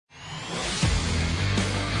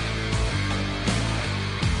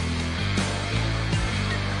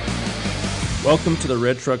Welcome to the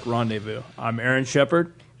Red Truck Rendezvous. I'm Aaron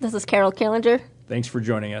Shepard. This is Carol Killinger. Thanks for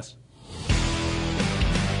joining us.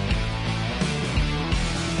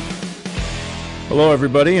 Hello,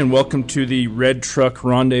 everybody, and welcome to the Red Truck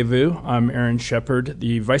Rendezvous. I'm Aaron Shepard,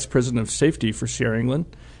 the Vice President of Safety for Sierra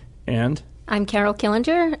England, and I'm Carol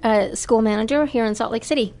Killinger, school manager here in Salt Lake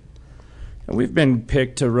City. We've been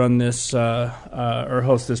picked to run this or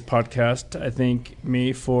host this podcast, I think,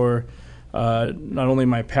 for not only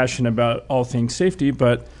my passion about all things safety,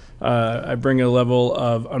 but I bring a level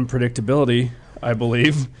of unpredictability, I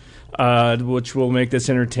believe, which will make this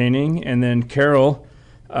entertaining. And then Carol,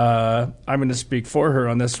 I'm going to speak for her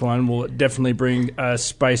on this one, will definitely bring a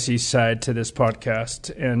spicy side to this podcast.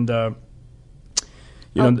 And,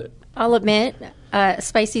 I'll admit,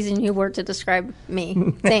 spicy is a new word to describe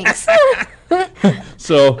me. Thanks.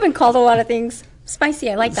 So I've been called a lot of things. Spicy,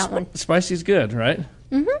 I like that one. Spicy's good, right?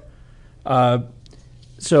 Mm-hmm.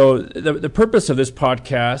 So the purpose of this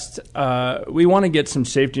podcast, we want to get some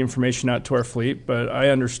safety information out to our fleet, but I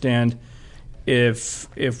understand if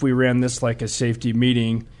we ran this like a safety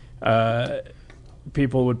meeting,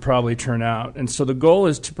 people would probably turn out. And so the goal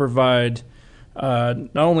is to provide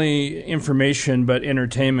not only information but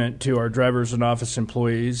entertainment to our drivers and office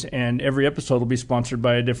employees, and every episode will be sponsored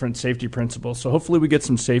by a different safety principle. So hopefully we get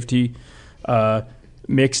some safety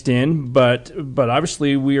mixed in, but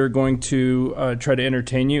obviously we are going to try to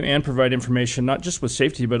entertain you and provide information, not just with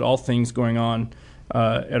safety, but all things going on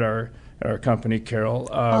at our company, Carol.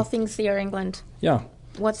 All things Sierra England. Yeah.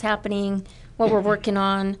 What's happening, what we're working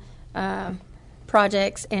on,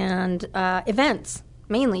 projects and events.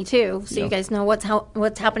 Mainly, too, so you guys know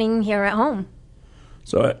what's happening here at home.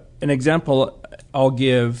 So an example I'll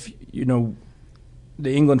give,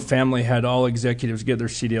 the England family had all executives get their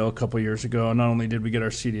CDL a couple years ago. And not only did we get our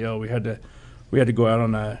CDL, we had to go out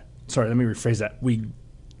on we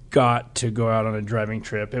got to go out on a driving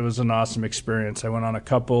trip. It was an awesome experience. I went on a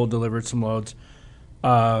couple, delivered some loads.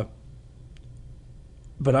 But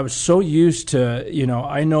I was so used to,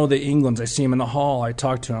 I know the Englands. I see them in the hall. I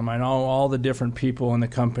talk to them. I know all the different people in the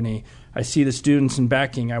company. I see the students in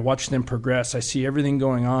backing. I watch them progress. I see everything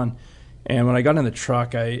going on. And when I got in the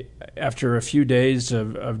truck, after a few days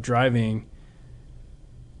of driving,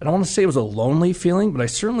 I don't want to say it was a lonely feeling, but I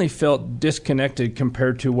certainly felt disconnected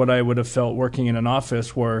compared to what I would have felt working in an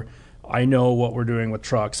office where I know what we're doing with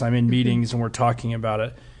trucks. I'm in meetings and we're talking about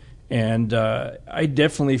it. And I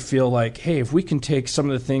definitely feel like, hey, if we can take some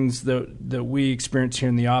of the things that we experience here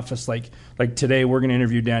in the office, like today, we're going to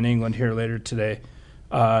interview Dan England here later today.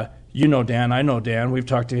 Dan, I know Dan. We've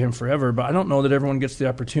talked to him forever, but I don't know that everyone gets the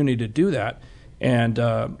opportunity to do that. And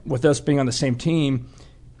with us being on the same team,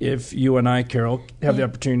 if you and I, Carol, have the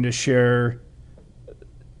opportunity to share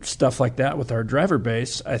stuff like that with our driver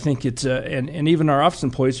base, I think it's and even our office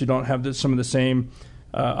employees who don't have some of the same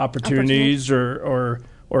opportunities or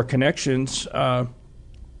connections,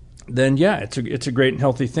 then it's a great and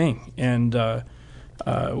healthy thing. And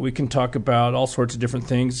we can talk about all sorts of different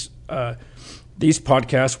things. These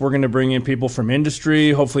podcasts, we're going to bring in people from industry,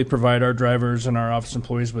 hopefully provide our drivers and our office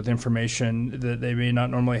employees with information that they may not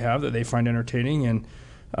normally have, that they find entertaining. And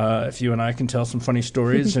if you and I can tell some funny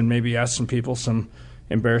stories and maybe ask some people some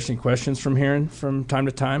embarrassing questions from time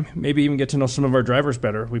to time, maybe even get to know some of our drivers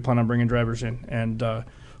better. We plan on bringing drivers in. And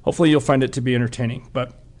hopefully you'll find it to be entertaining.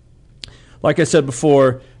 But like I said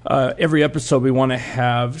before, every episode we want to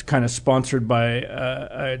have kind of sponsored by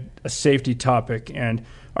a safety topic. And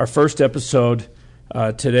our first episode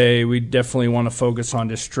today, we definitely want to focus on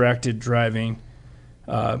distracted driving.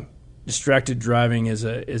 Distracted driving is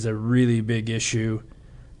a really big issue.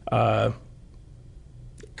 Carol,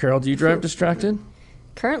 do you drive distracted?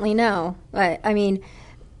 Currently, no. I mean,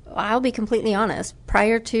 I'll be completely honest.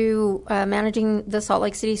 Prior to managing the Salt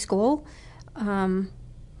Lake City school,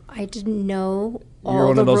 I didn't know all the rules. You're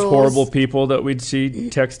one of those horrible people that we'd see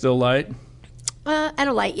text a light? At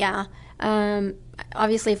a light, yeah.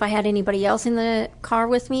 Obviously, if I had anybody else in the car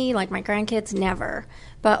with me, like my grandkids, never.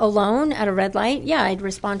 But alone at a red light, yeah, I'd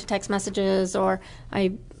respond to text messages, or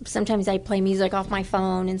sometimes I play music off my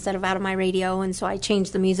phone instead of out of my radio, and so I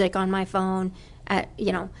change the music on my phone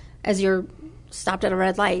as you're stopped at a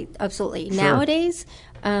red light. Absolutely. Sure. Nowadays,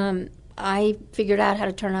 I figured out how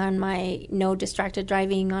to turn on my no distracted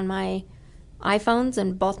driving on my iPhones,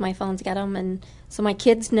 and both my phones get them. And so my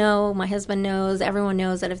kids know, my husband knows, everyone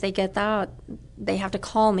knows that if they get that, they have to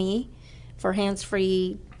call me for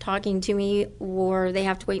hands-free talking to me, or they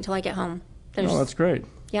have to wait until I get home. That's great.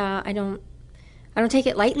 Yeah, I don't take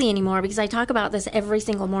it lightly anymore, because I talk about this every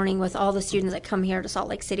single morning with all the students that come here to Salt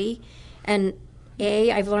Lake City. And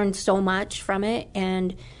I've learned so much from it,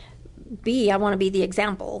 and B, I want to be the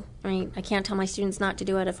example. I mean, I can't tell my students not to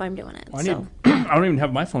do it if I'm doing it. I don't even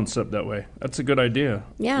have my phone set up that way. That's a good idea.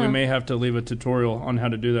 Yeah. We may have to leave a tutorial on how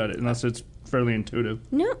to do that, unless it's fairly intuitive.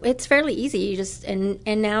 No, it's fairly easy. You just and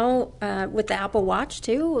now with the Apple Watch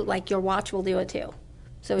too, like your watch will do it too.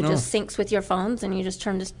 So it just syncs with your phones, and you just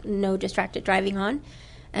turn this no distracted driving on,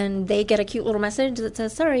 and they get a cute little message that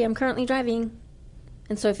says, "Sorry, I'm currently driving."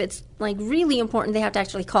 And so if it's like really important, they have to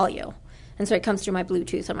actually call you. And so it comes through my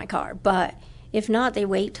Bluetooth on my car. But if not, they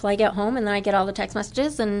wait till I get home, and then I get all the text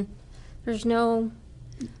messages, and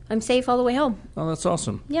I'm safe all the way home. Oh, that's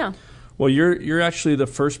awesome. Yeah. Well, you're actually the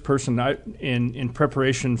first person in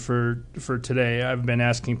preparation for today. I've been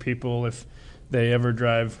asking people if they ever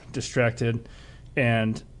drive distracted,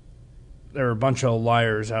 and there are a bunch of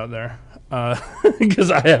liars out there. Because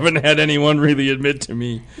I haven't had anyone really admit to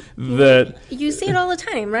me that... You see it all the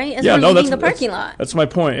time, right? As we're leaving the parking lot. That's my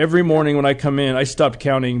point. Every morning when I come in, I stopped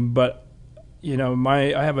counting, but I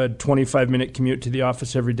have a 25-minute commute to the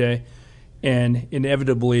office every day, and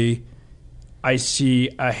inevitably I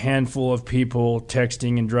see a handful of people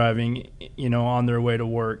texting and driving, on their way to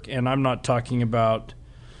work. And I'm not talking about...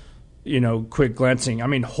 quick glancing. I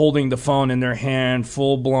mean, holding the phone in their hand,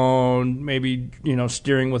 full blown, maybe,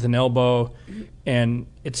 steering with an elbow, and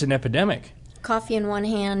it's an epidemic. Coffee in one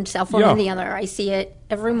hand, cell phone in the other. I see it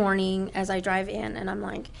every morning as I drive in, and I'm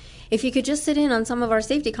like, if you could just sit in on some of our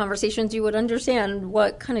safety conversations, you would understand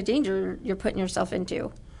what kind of danger you're putting yourself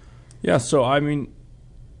into. Yeah, so, I mean,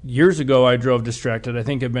 years ago I drove distracted. I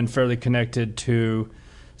think I've been fairly connected to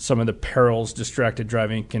some of the perils distracted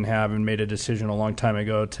driving can have, and made a decision a long time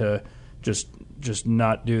ago to just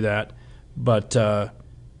not do that. But there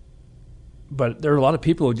are a lot of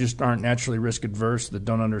people who just aren't naturally risk adverse, that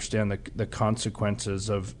don't understand the consequences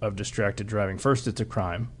of distracted driving. First, it's a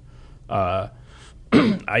crime. I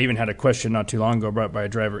even had a question not too long ago brought by a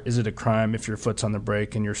driver. Is it a crime if your foot's on the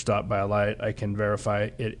brake and you're stopped by a light? I can verify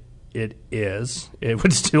it is. It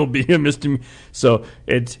would still be a misdemeanor. So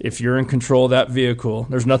if you're in control of that vehicle,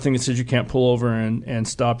 there's nothing that says you can't pull over and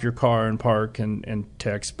stop your car and park and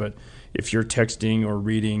text. But if you're texting or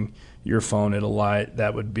reading your phone at a light,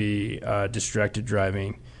 that would be distracted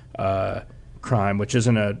driving crime, which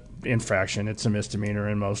isn't an infraction. It's a misdemeanor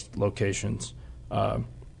in most locations. But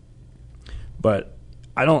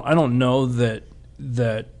I don't know that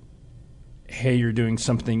hey, you're doing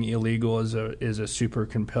something illegal is a super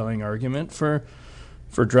compelling argument for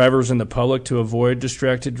drivers and the public to avoid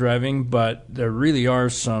distracted driving, but there really are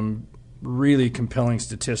some really compelling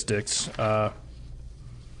statistics I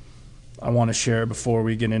want to share before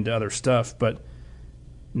we get into other stuff. But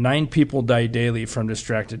 9 people die daily from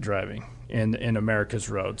distracted driving in America's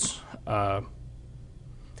roads. That's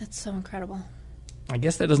so incredible. I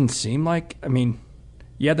guess that doesn't seem like, I mean,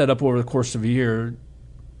 you add that up over the course of a year,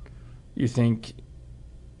 you think,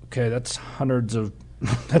 okay, that's hundreds of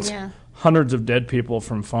dead people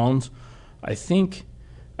from phones. I think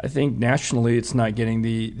nationally it's not getting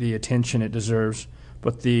the attention it deserves.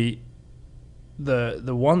 But the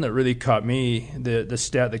one that really caught me, the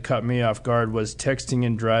stat that caught me off guard, was texting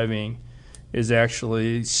and driving is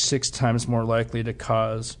actually 6 times more likely to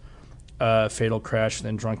cause a fatal crash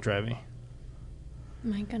than drunk driving.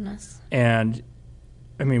 My goodness. And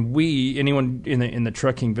I mean, anyone in the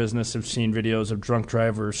trucking business have seen videos of drunk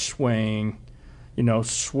drivers swaying,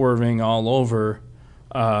 swerving all over.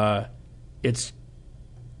 It's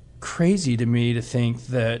crazy to me to think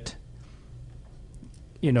that,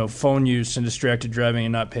 phone use and distracted driving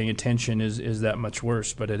and not paying attention is that much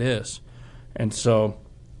worse, but it is. And so...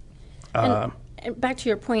 and back to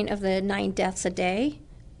your point of the 9 deaths a day,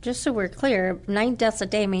 just so we're clear, 9 deaths a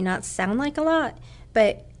day may not sound like a lot,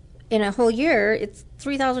 but in a whole year, it's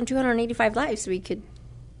 3,285 lives we could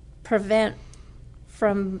prevent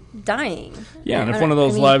from dying. Yeah, and if one of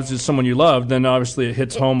those lives is someone you love, then obviously it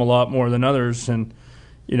hits home a lot more than others. And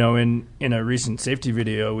in a recent safety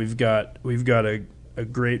video, we've got a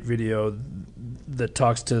great video that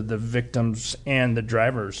talks to the victims and the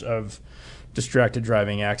drivers of distracted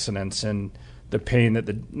driving accidents, and the pain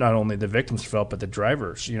that not only the victims felt, but the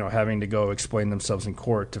drivers, having to go explain themselves in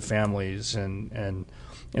court to families and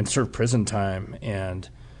serve prison time. And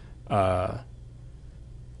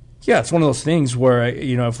it's one of those things where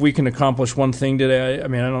if we can accomplish one thing today,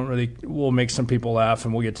 we'll make some people laugh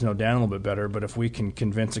and we'll get to know Dan a little bit better. But if we can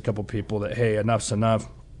convince a couple people that, hey, enough's enough,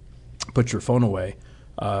 put your phone away.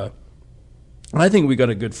 I think we got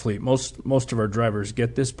a good fleet. Most of our drivers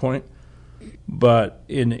get this point. But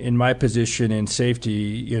in my position in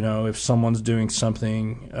safety, if someone's doing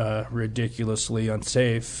something ridiculously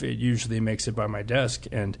unsafe, it usually makes it by my desk.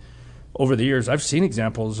 And over the years, I've seen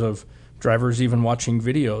examples of drivers even watching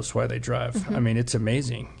videos while they drive. Mm-hmm. I mean, it's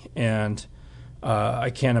amazing, and I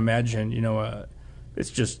can't imagine. It's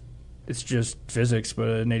just physics, but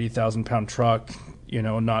an 80,000-pound truck,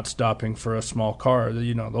 not stopping for a small car.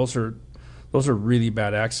 Those are really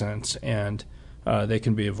bad accidents, and they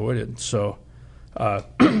can be avoided. So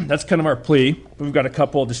that's kind of our plea. We've got a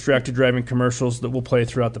couple of distracted driving commercials that we'll play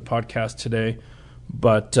throughout the podcast today,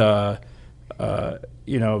 but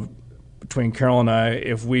between Carol and I,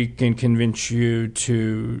 if we can convince you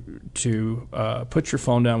to put your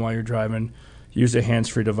phone down while you're driving, use a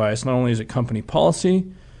hands-free device, not only is it company policy,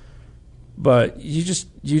 but it's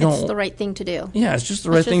the right thing to do. Yeah, it's just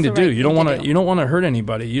the right thing to do. You don't want to hurt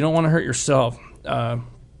anybody. You don't want to hurt yourself. I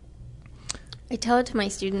tell it to my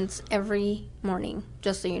students every morning,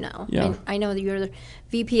 just so you know. Yeah. I know that you're the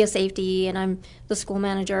VP of safety and I'm the school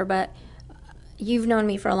manager, but you've known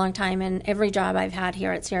me for a long time, and every job I've had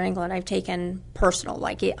here at Sierra England, I've taken personal.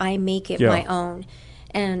 I make it my own.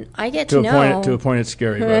 And I get to know... To a point, it's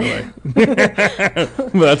scary, by the way.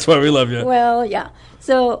 But that's why we love you. Well, yeah.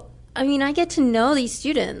 So, I get to know these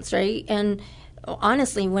students, right? And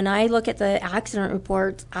honestly, when I look at the accident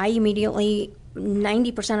reports, I immediately,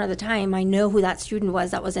 90% of the time, I know who that student was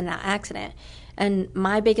that was in that accident. And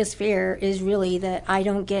my biggest fear is really that I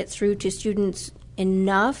don't get through to students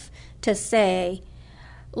enough to say,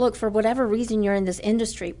 look, for whatever reason you're in this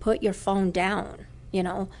industry, put your phone down.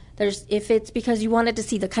 If it's because you wanted to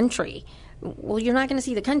see the country, well, you're not going to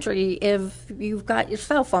see the country if you've got your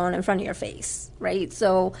cell phone in front of your face, right?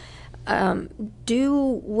 So do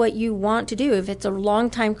what you want to do. If it's a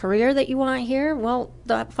long-time career that you want here, well,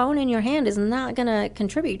 the phone in your hand is not going to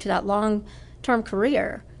contribute to that long-term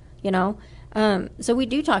career, So we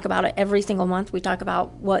do talk about it every single month. We talk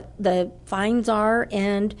about what the fines are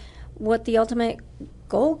and what the ultimate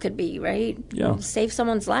goal could be, right? Yeah. Save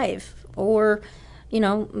someone's life, or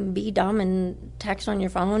be dumb and text on your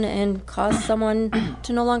phone and cause someone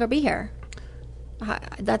to no longer be here.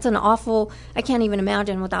 That's an awful... I can't even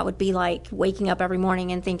imagine what that would be like, waking up every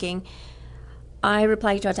morning and thinking, I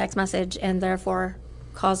replied to a text message and therefore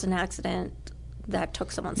caused an accident that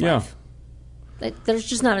took someone's life. There's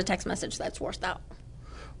just not a text message that's worth that.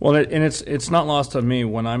 Well, and it's not lost on me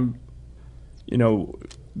when I'm,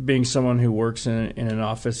 being someone who works in an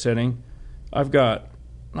office setting,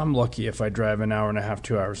 I'm lucky if I drive an hour and a half,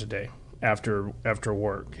 2 hours a day after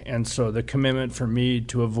work. And so the commitment for me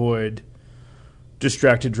to avoid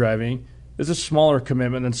distracted driving is a smaller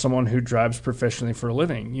commitment than someone who drives professionally for a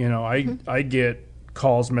living. I get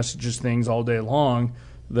calls, messages, things all day long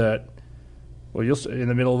that, well, in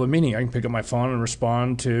the middle of a meeting, I can pick up my phone and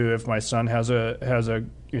respond to if my son has a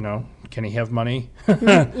can he have money?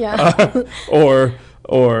 Yeah. Or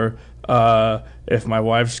if my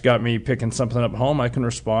wife's got me picking something up at home, I can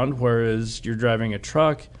respond. Whereas you're driving a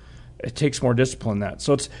truck, it takes more discipline than that.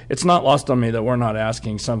 So it's not lost on me that we're not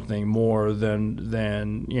asking something more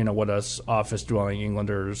than what us office dwelling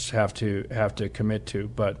Englanders have to commit to.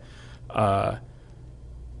 But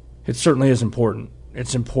it certainly is important.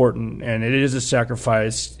 It's important, and it is a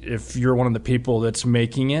sacrifice. If you're one of the people that's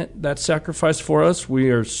making that sacrifice for us,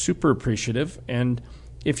 we are super appreciative. And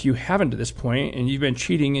if you haven't at this point and you've been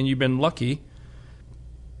cheating and you've been lucky,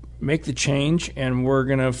 make the change, and we're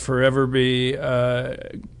going to forever be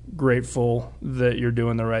grateful that you're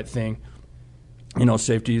doing the right thing.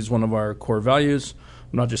 Safety is one of our core values.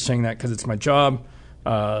 I'm not just saying that because it's my job.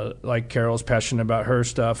 Like Carol's passionate about her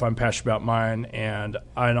stuff, I'm passionate about mine, and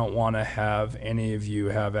I don't want to have any of you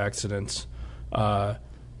have accidents where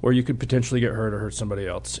you could potentially get hurt or hurt somebody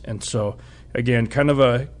else. And so, again, kind of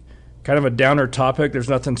a downer topic. There's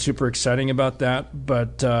nothing super exciting about that,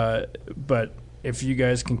 but if you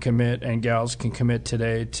guys can commit and gals can commit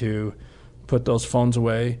today to put those phones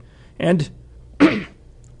away, and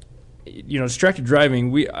distracted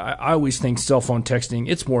driving, I always think cell phone texting,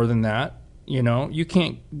 it's more than that. You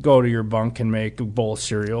can't go to your bunk and make a bowl of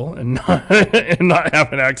cereal and not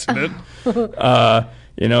have an accident.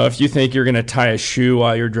 If you think you're going to tie a shoe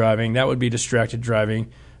while you're driving, that would be distracted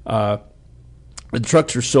driving. The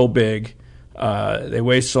trucks are so big, they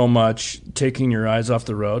weigh so much. Taking your eyes off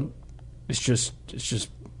the road, it's just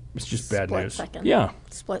bad news. Second. Yeah,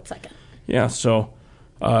 split second. Yeah. So,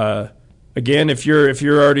 again, if you're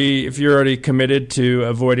already committed to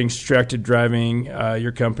avoiding distracted driving,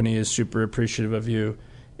 your company is super appreciative of you,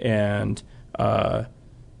 and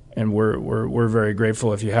we're very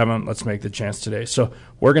grateful. If you haven't, let's make the chance today. So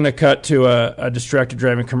we're going to cut to a distracted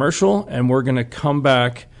driving commercial, and we're going to come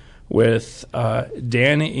back with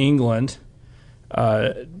Dan England.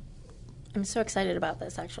 I'm so excited about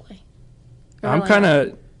this, actually. I've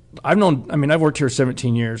worked here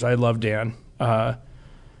 17 years. I love Dan.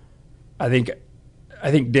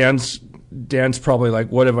 I think Dan's probably like,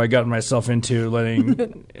 what have I gotten myself into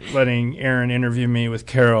letting Aaron interview me with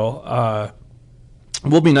Carol?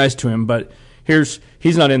 We'll be nice to him, but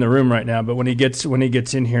he's not in the room right now. But when he gets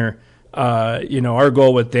in here, our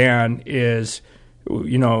goal with Dan is,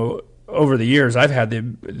 over the years I've had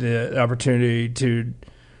the opportunity to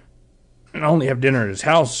not only have dinner at his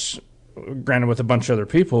house, granted with a bunch of other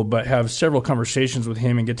people, but have several conversations with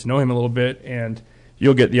him and get to know him a little bit, and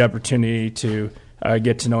you'll get the opportunity to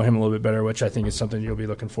get to know him a little bit better, which I think is something you'll be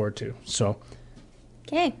looking forward to. So,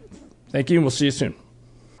 okay. Thank you, and we'll see you soon.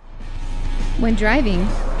 When driving,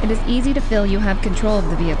 it is easy to feel you have control of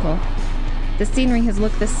the vehicle. The scenery has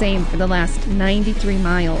looked the same for the last 93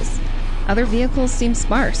 miles. Other vehicles seem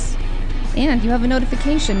sparse, and you have a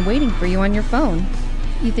notification waiting for you on your phone.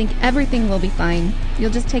 You think everything will be fine.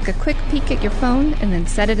 You'll just take a quick peek at your phone and then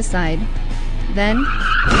set it aside. Then,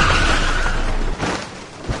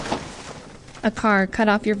 a car cut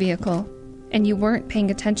off your vehicle, and you weren't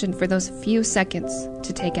paying attention for those few seconds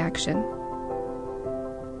to take action.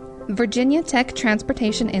 Virginia Tech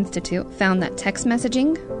Transportation Institute found that text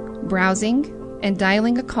messaging, browsing, and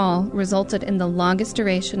dialing a call resulted in the longest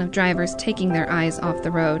duration of drivers taking their eyes off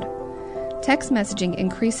the road. Text messaging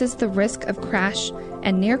increases the risk of crash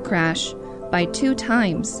and near crash by 2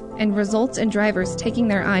 times and results in drivers taking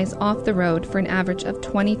their eyes off the road for an average of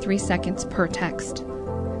 23 seconds per text.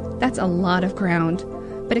 That's a lot of ground,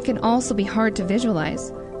 but it can also be hard to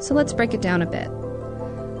visualize, so let's break it down a bit.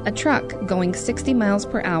 A truck going 60 miles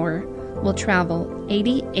per hour will travel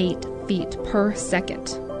 88 feet per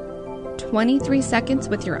second. 23 seconds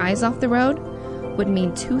with your eyes off the road would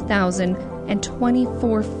mean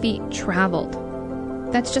 2,024 feet traveled.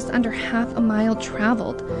 That's just under half a mile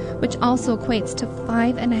traveled, which also equates to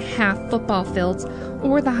 5.5 football fields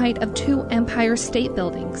or the height of 2 Empire State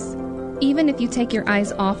Buildings. Even if you take your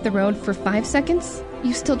eyes off the road for 5 seconds,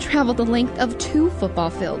 you still travel the length of 2 football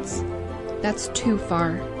fields. That's too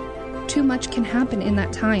far. Too much can happen in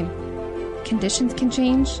that time. Conditions can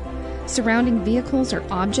change. Surrounding vehicles or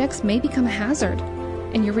objects may become a hazard,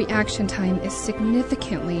 and your reaction time is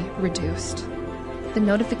significantly reduced. The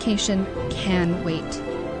notification can wait.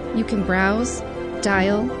 You can browse,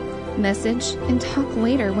 dial, message, and talk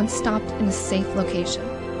later when stopped in a safe location.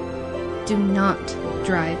 Do not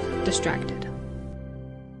drive distracted.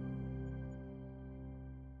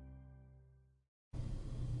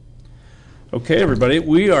 Okay, everybody,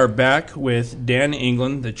 we are back with Dan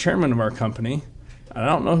England, the chairman of our company. I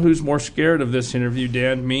don't know who's more scared of this interview,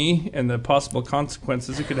 Dan, me and the possible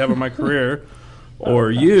consequences it could have on my career,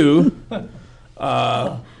 or you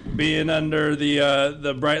being under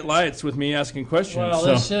the bright lights with me asking questions. Well,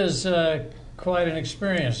 this is quite an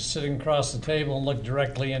experience, sitting across the table and look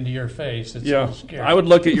directly into your face. It's a little scary. I would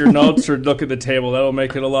look at your notes or look at the table. That'll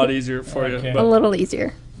make it a lot easier for you. A little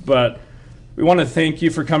easier. But we want to thank you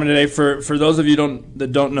for coming today. For those of you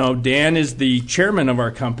that don't know, Dan is the chairman of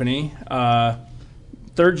our company,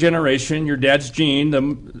 3rd generation. Your dad's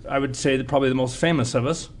Gene, I would say probably the most famous of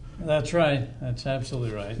us. That's right. That's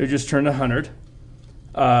absolutely right. Who just turned 100.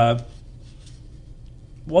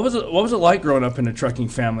 What was it like growing up in a trucking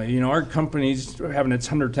family? Our company's having its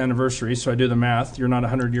 100th anniversary, so I do the math. You're not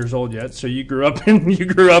 100 years old yet, so you grew up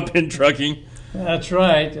in trucking. That's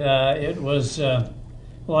right. It was.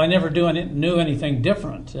 Well, I never knew anything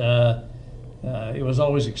different. It was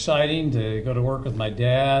always exciting to go to work with my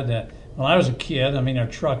dad. When I was a kid,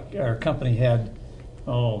 our company had,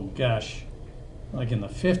 like in the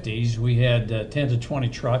 50s, we had 10 to 20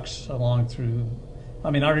 trucks along through. I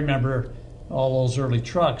remember all those early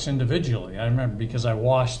trucks individually. I remember because I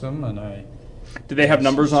washed them and I. Did they have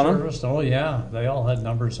numbers on them? Oh yeah, they all had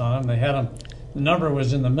numbers on them. They had them. The number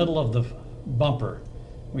was in the middle of the bumper.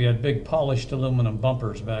 We had big polished aluminum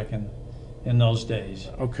bumpers back in those days.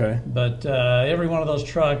 Okay. But every one of those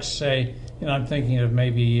trucks, say, I'm thinking of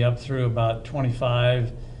maybe up through about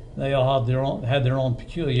 25. They all had their own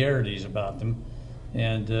peculiarities about them,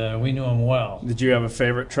 and we knew them well. Did you have a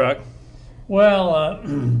favorite truck? Well,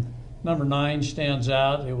 number 9 stands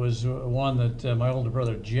out. It was one that my older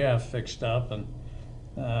brother Jeff fixed up and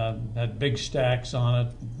had big stacks on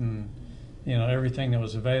it, and everything that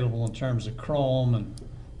was available in terms of chrome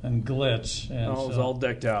and glitz. And it was all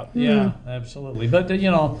decked out. Yeah, absolutely. But,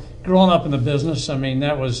 growing up in the business,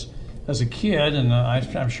 that was, as a kid, and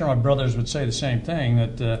I'm sure my brothers would say the same thing,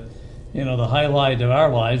 that, the highlight of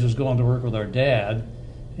our lives was going to work with our dad.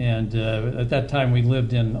 And at that time, we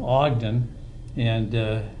lived in Ogden,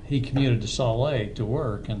 and he commuted to Salt Lake to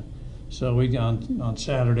work. And so on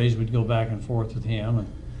Saturdays, we'd go back and forth with him.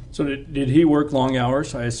 And so did he work long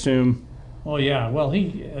hours, I assume? Oh, yeah. Well,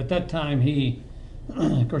 at that time, he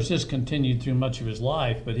Of course, this continued through much of his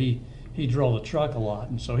life, but he drove the truck a lot,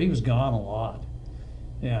 and so he was gone a lot.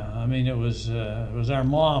 Yeah, I mean, it was our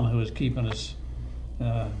mom who was keeping us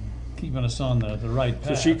on the right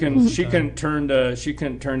path. So she couldn't turn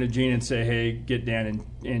to Gene and say, "Hey, get Dan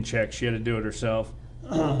in check." She had to do it herself.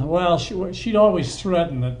 Well, she'd always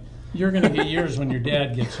threaten that you're going to get yours when your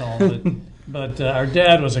dad gets home. But our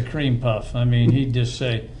dad was a cream puff. I mean, he'd just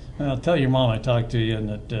say, "Well, tell your mom I talked to you, and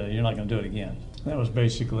that you're not going to do it again." That was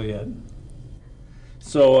basically it.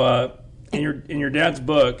 So in your dad's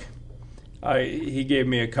book, he gave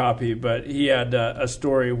me a copy, but he had a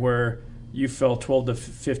story where you fell 12 to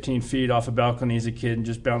 15 feet off a balcony as a kid and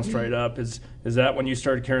just bounced right up. Is that when you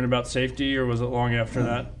started caring about safety, or was it long after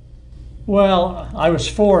that? Well, I was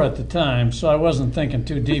 4 at the time, so I wasn't thinking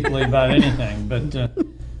too deeply about anything.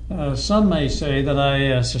 But some may say that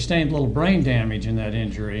I sustained a little brain damage in that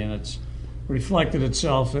injury, and it's reflected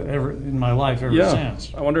itself in my life ever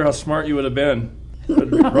since. I wonder how smart you would have been.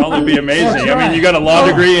 It would probably be amazing. I mean, you got a law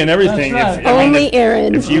degree and everything. That's right. Only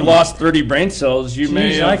Aaron. If you lost 30 brain cells, you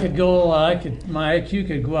may have... my IQ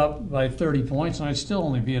could go up by 30 points, and I'd still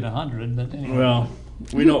only be at 100. But anyway. Well,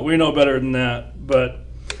 we know better than that. But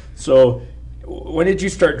so, when did you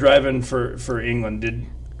start driving for England? Did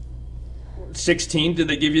 16? Did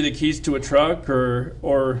they give you the keys to a truck,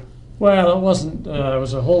 or? Well, it wasn't. It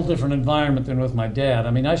was a whole different environment than with my dad.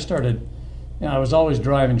 I mean, I started. I was always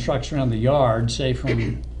driving trucks around the yard, say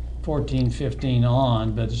from 14, 15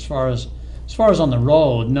 on. But as far as on the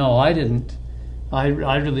road, no, I didn't. I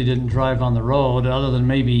really didn't drive on the road, other than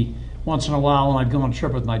maybe once in a while when I'd go on a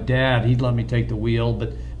trip with my dad, he'd let me take the wheel.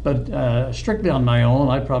 But strictly on my own,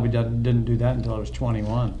 I probably didn't do that until I was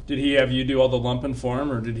 21. Did he have you do all the lumping for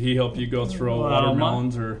him, or did he help you go through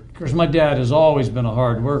watermelons? Of course, my dad has always been a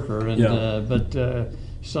hard worker, and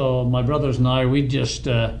so my brothers and I, we just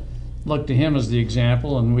looked to him as the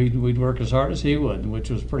example, and we'd work as hard as he would, which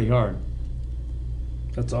was pretty hard.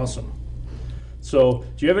 That's awesome. So,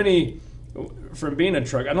 do you have any, from being a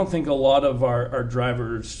truck, I don't think a lot of our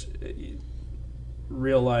drivers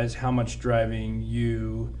realize how much driving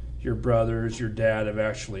you, your brothers, your dad have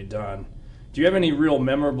actually done. Do you have any real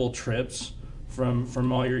memorable trips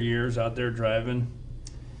from all your years out there driving?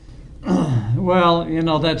 Well,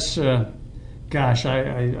 that's,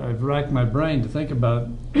 I've racked my brain to think about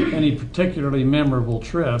any particularly memorable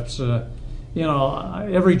trips.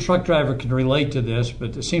 Every truck driver can relate to this,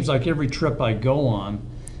 but it seems like every trip I go on,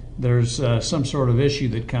 there's some sort of issue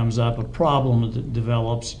that comes up, a problem that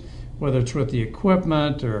develops, whether it's with the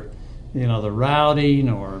equipment or, the routing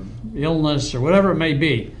or illness or whatever it may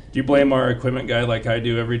be. Do you blame our equipment guy like I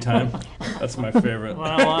do every time? That's my favorite.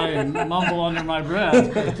 Well, I mumble under my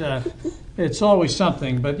breath, but it's always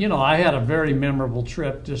something. But, I had a very memorable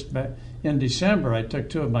trip just back in December. I took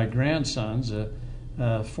 2 of my grandsons,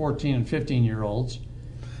 14 and 15-year-olds.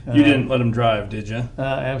 You didn't let them drive, did you?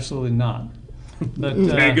 Absolutely not. But,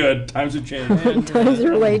 very good. Times have changed. Times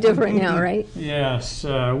are way different now, right? Yes.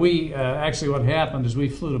 We actually, what happened is we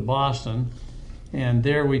flew to Boston, and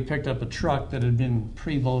there we picked up a truck that had been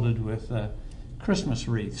preloaded with Christmas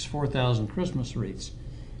wreaths, 4,000 Christmas wreaths.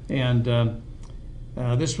 And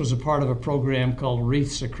this was a part of a program called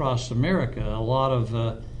Wreaths Across America. A lot of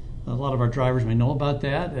our drivers may know about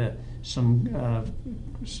that.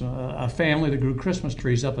 A family that grew Christmas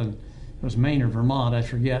trees up in, it was Maine or Vermont, I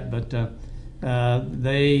forget, but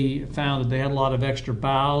they found that they had a lot of extra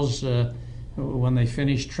boughs when they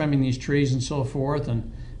finished trimming these trees and so forth,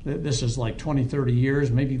 and this is like 20, 30 years,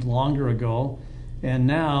 maybe longer ago, and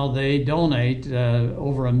now they donate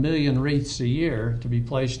over 1 million wreaths a year to be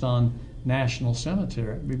placed on national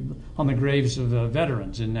cemetery, on the graves of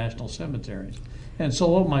veterans in national cemeteries. And so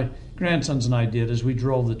what my grandsons and I did is I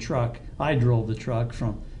drove the truck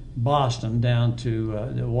from Boston down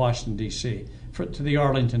to Washington, D.C., to the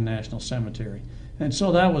Arlington National Cemetery. And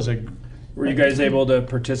so that was Were you guys able to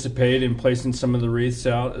participate in placing some of the wreaths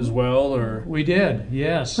out as well, or? We did,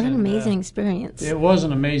 yes. What an amazing experience. It was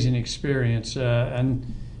an amazing experience.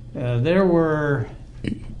 And there were,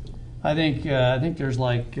 I think there's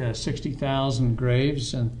like 60,000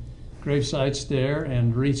 graves and grave sites there,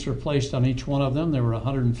 and wreaths were placed on each one of them. There were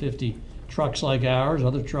 150 trucks like ours,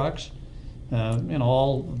 other trucks,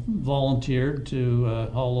 all volunteered to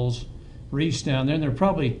haul those wreaths down there. And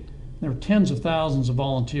there were tens of thousands of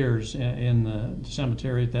volunteers in the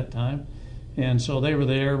cemetery at that time. And so they were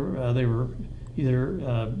there. They were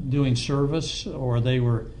either doing service, or they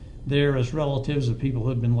were there as relatives of people who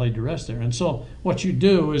had been laid to rest there. And so what you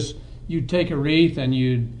do is you take a wreath and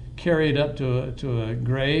you'd carry it up to a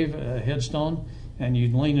grave, a headstone, and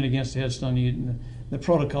you'd lean it against the headstone. The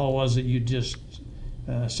protocol was that you'd just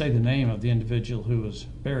say the name of the individual who was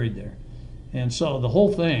buried there. And so the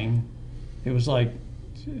whole thing, it was like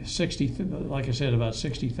 60, like I said, about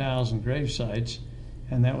 60,000 grave sites,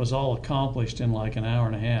 and that was all accomplished in like an hour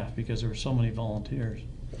and a half because there were so many volunteers.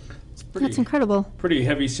 That's incredible. Pretty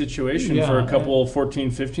heavy situation for a couple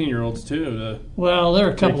 14, 15-year-olds, too. Well, there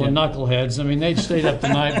were a couple of knuckleheads. I mean, they'd stayed up the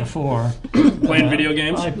night before. Playing video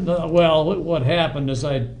games? What happened is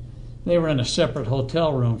they were in a separate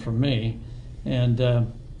hotel room from me, and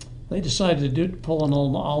they decided to pull an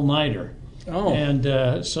all-nighter. Oh.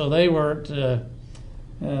 And so they weren't.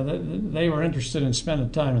 They were interested in spending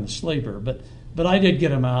time in the sleeper, but I did get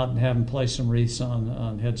them out and have them place some wreaths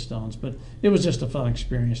on headstones. But it was just a fun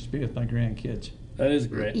experience to be with my grandkids. That is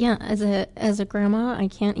great. Yeah, as a grandma, I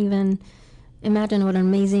can't even imagine what an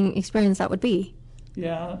amazing experience that would be.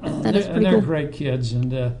 Yeah, they're cool. Great kids,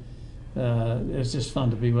 and it's just fun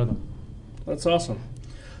to be with them. That's awesome.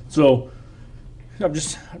 So I'm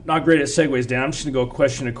just not great at segues, Dan. I'm just going to go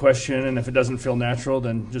question to question, and if it doesn't feel natural,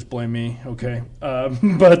 then just blame me, okay?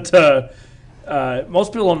 But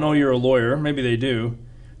most people don't know you're a lawyer. Maybe they do.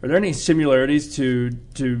 Are there any similarities to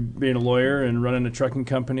being a lawyer and running a trucking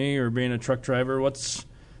company or being a truck driver?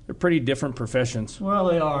 They're pretty different professions. Well,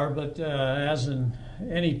 they are, but as in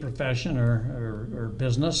any profession or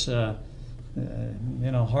business, hard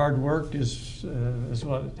work is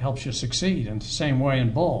what helps you succeed, and it's the same way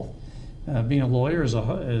in both. Being a lawyer is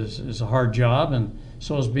a hard job, and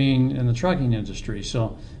so is being in the trucking industry.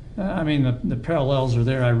 So, the parallels are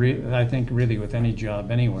there. I think really with any job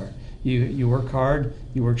anywhere, you work hard,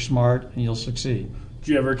 you work smart, and you'll succeed. Did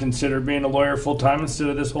you ever consider being a lawyer full time instead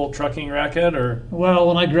of this whole trucking racket, or? Well,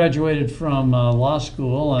 when I graduated from law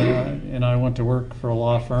school and I went to work for a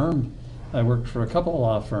law firm, I worked for a couple of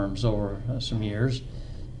law firms over some years,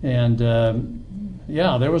 and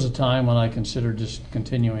there was a time when I considered just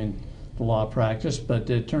continuing the law practice, but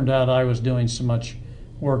it turned out I was doing so much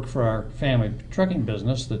work for our family trucking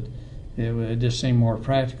business that it just seemed more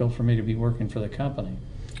practical for me to be working for the company.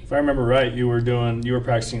 If I remember right, you were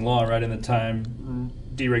practicing law right in the time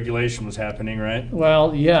deregulation was happening, right?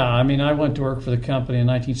 Well, yeah. I went to work for the company in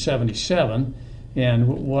 1977, and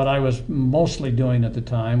what I was mostly doing at the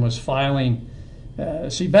time was filing.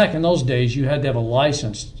 Back in those days, you had to have a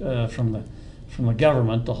license from the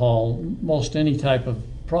government to haul most any type of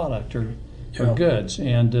product or goods,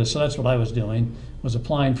 and so that's what I was doing, was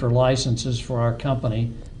applying for licenses for our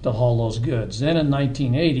company to haul those goods. Then in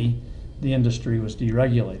 1980, the industry was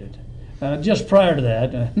deregulated. Just prior to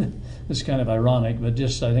that, this is kind of ironic, but I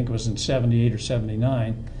think it was in 78 or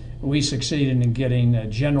 79, we succeeded in getting a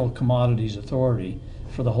general commodities authority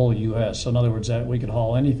for the whole U.S. So in other words, that we could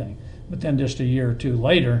haul anything. But then just a year or two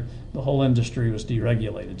later, the whole industry was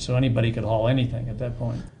deregulated, so anybody could haul anything at that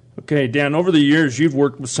point. Okay, Dan, over the years, you've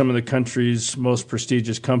worked with some of the country's most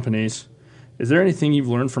prestigious companies. Is there anything you've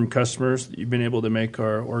learned from customers that you've been able to make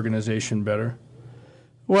our organization better?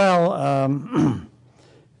 Well,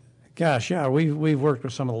 we've worked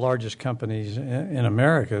with some of the largest companies in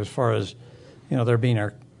America as far as, they're being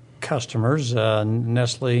our customers,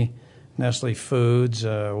 Nestle Foods,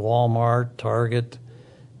 Walmart, Target.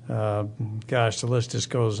 The list just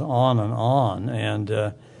goes on and on. And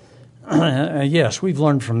yes, we've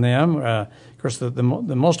learned from them. Of course, the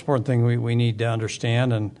most important thing we need to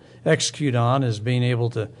understand and execute on is being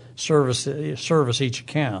able to service each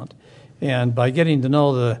account. And by getting to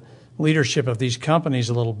know the leadership of these companies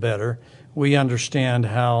a little better, we understand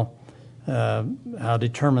how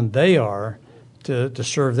determined they are to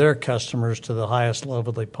serve their customers to the highest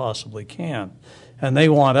level they possibly can. And they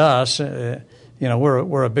want us,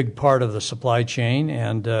 we're a big part of the supply chain,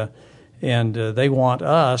 and they want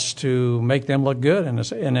us to make them look good,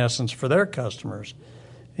 in essence, for their customers.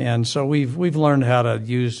 And so we've learned how to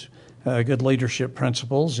use good leadership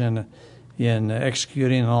principles in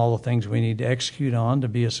executing on all the things we need to execute on to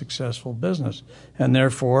be a successful business, and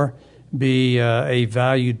therefore be a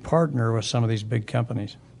valued partner with some of these big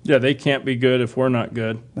companies. Yeah, they can't be good if we're not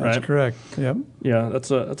good. That's right? Correct. Yep. Yeah, that's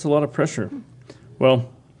a lot of pressure.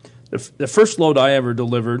 Well, the first load I ever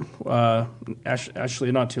delivered,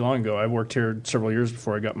 actually not too long ago, I worked here several years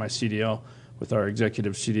before I got my CDL with our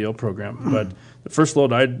executive CDL program. But the first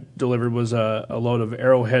load I delivered was a load of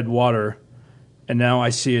Arrowhead water, and now I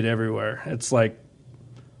see it everywhere. It's like,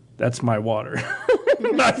 that's my water.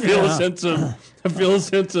 I feel a sense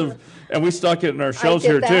of, and we stock it in our shelves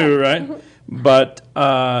here too, right? But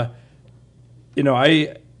I've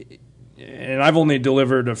only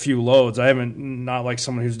delivered a few loads. I haven't, not like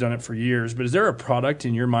someone who's done it for years. But is there a product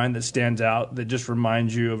in your mind that stands out that just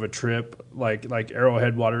reminds you of a trip, like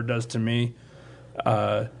Arrowhead water does to me,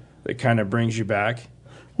 that kind of brings you back?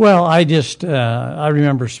 Well, I just I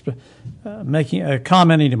remember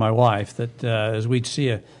commenting to my wife that as we'd see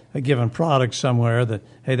a given product somewhere, that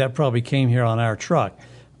hey, that probably came here on our truck.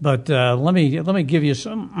 But let me give you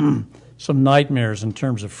some nightmares in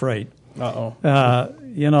terms of freight. Back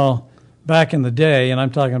in the day, and I'm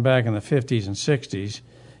talking back in the 50s and 60s,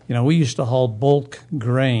 we used to haul bulk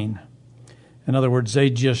grain. In other words, they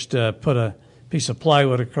just put a piece of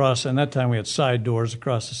plywood across, and that time we had side doors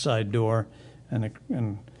across the side door and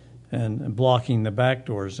blocking the back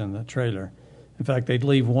doors in the trailer. In fact, they'd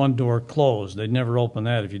leave one door closed. They'd never open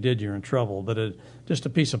that. If you did, you're in trouble. But just a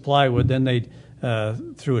piece of plywood, then they'd,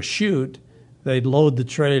 through a chute, they'd load the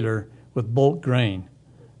trailer with bulk grain.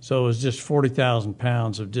 So it was just 40,000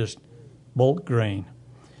 pounds of just bulk grain.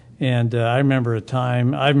 And I remember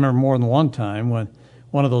more than one time when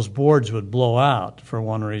one of those boards would blow out for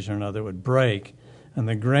one reason or another. It would break, and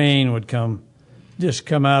the grain would come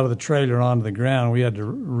out of the trailer onto the ground. We had to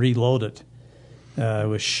reload it.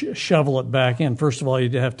 Shovel it back in. First of all,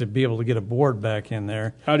 you'd have to be able to get a board back in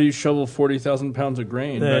there. How do you shovel 40,000 pounds of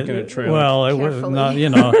grain back in a trailer? Well, it was not,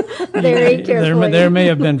 Very carefully. There may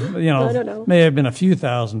have been, may have been a few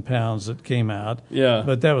thousand pounds that came out. Yeah.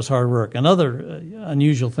 But that was hard work. Another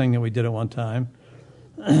unusual thing that we did at one time,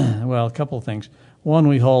 well, a couple of things. One,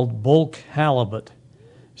 we hauled bulk halibut.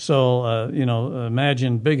 So,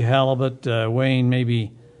 imagine big halibut weighing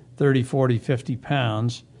maybe 30, 40, 50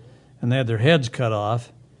 pounds, and they had their heads cut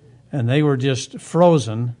off, and they were just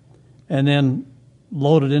frozen and then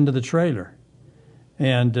loaded into the trailer.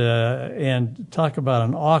 And talk about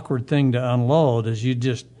an awkward thing to unload is you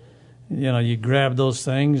just, you grab those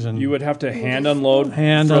things and... You would have to hand unload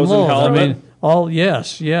frozen I halibut? mean,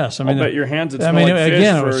 yes. I mean, I'll bet your hands would smell like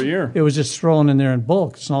fish for a year. It was just thrown in there in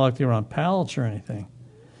bulk. It's not like they were on pallets or anything.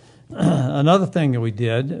 Another thing that we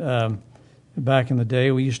did back in the day,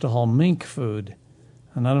 we used to haul mink food.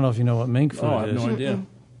 And I don't know if you know what mink food is. I have no idea.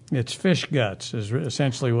 It's fish guts is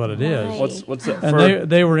essentially what it is. What's that and for?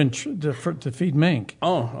 they were to feed mink.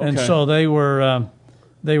 Oh, okay. And so they were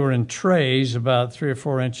in trays about 3 or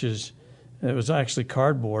 4 inches. It was actually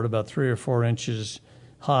cardboard, about 3 or 4 inches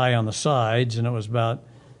high on the sides, and it was about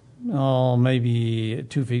maybe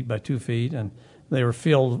 2 feet by 2 feet, and they were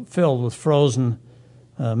filled with frozen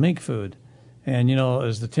mink food. And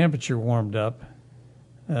as the temperature warmed up.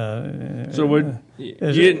 You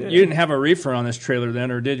didn't have a reefer on this trailer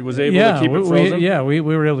then, or was it able to keep it frozen? We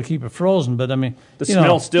were able to keep it frozen, but I mean the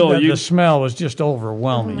smell the smell was just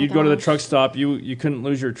overwhelming. You'd go to the truck stop, you couldn't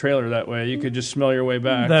lose your trailer that way. You could just smell your way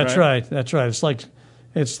back. That's right.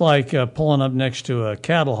 It's like pulling up next to a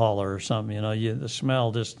cattle hauler or something. The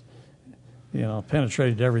smell just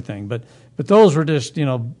penetrated everything. But those were just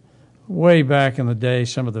way back in the day,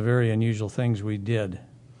 some of the very unusual things we did.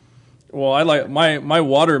 Well, I like my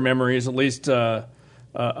water memory is at least a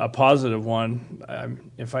positive one.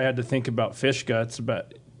 If I had to think about fish guts,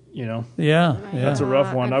 but that's a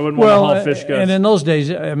rough one. I wouldn't want to haul fish guts. And in those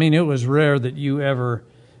days, I mean, it was rare that you ever,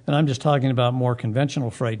 and I'm just talking about more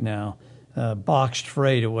conventional freight now, boxed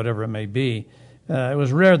freight or whatever it may be. It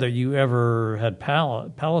was rare that you ever had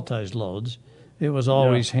palletized loads. It was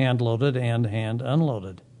always hand loaded and hand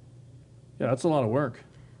unloaded. Yeah, that's a lot of work.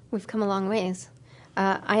 We've come a long ways.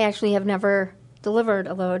 I actually have never delivered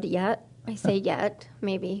a load yet. I say yet,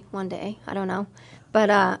 maybe one day. I don't know. But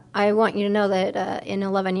I want you to know that in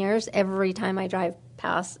 11 years, every time I drive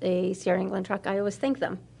past a Sierra England truck, I always thank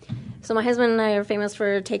them. So my husband and I are famous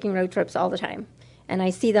for taking road trips all the time. And I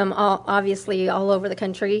see them obviously all over the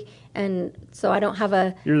country. And so I don't have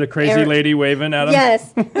a... You're the crazy lady waving at them?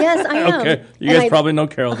 Yes, I am. Okay, you guys probably know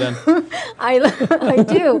Carol then. I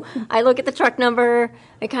do. I look at the truck number.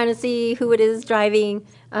 I kind of see who it is driving.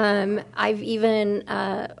 I've even,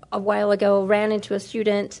 a while ago, ran into a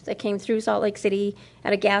student that came through Salt Lake City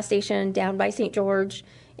at a gas station down by St. George.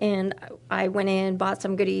 And I went in, bought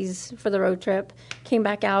some goodies for the road trip, came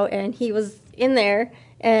back out, and he was in there.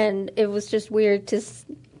 And it was just weird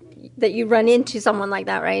that you run into someone like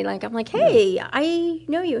that, right? Like, I'm like, hey, I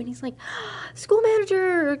know you. And he's like, school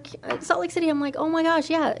manager at Salt Lake City. I'm like, oh my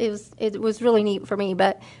gosh, yeah. It was really neat for me.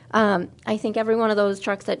 But I think every one of those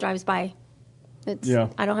trucks that drives by, I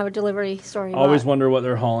don't have a delivery story. Always wonder what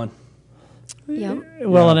they're hauling. Yeah.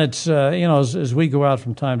 Well, and it's, as we go out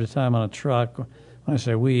from time to time on a truck, when I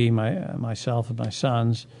say we, myself and my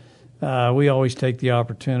sons, we always take the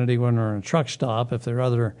opportunity when we're in a truck stop. If there are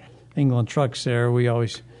other England trucks there, we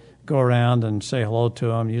always go around and say hello to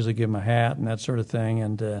them, usually give them a hat and that sort of thing,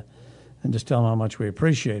 and just tell them how much we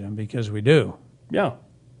appreciate them, because we do. Yeah,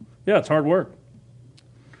 it's hard work.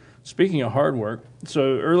 Speaking of hard work,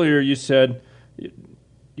 so earlier you said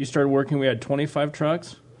you started working, we had 25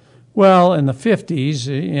 trucks? Well, in the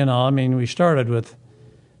 50s, we started with,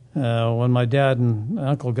 when my dad and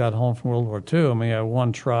uncle got home from World War II, we had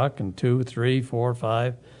one truck and 2, 3, 4,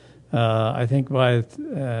 5. I think by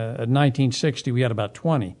 1960, we had about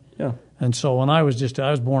 20. Yeah. And so when I was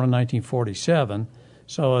born in 1947,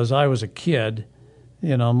 so as I was a kid,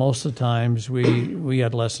 most of the times we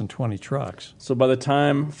had less than 20 trucks. So by the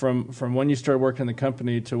time from when you started working in the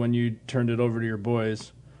company to when you turned it over to your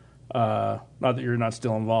boys, not that you're not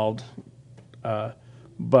still involved,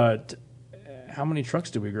 but how many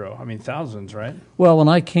trucks did we grow? I mean, thousands, right? Well, when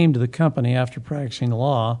I came to the company after practicing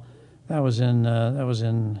law, that was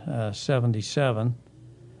in 77.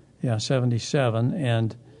 Yeah, 77,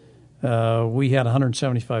 and we had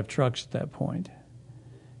 175 trucks at that point.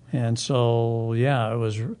 And so, it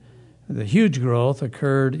was the huge growth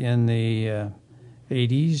occurred in the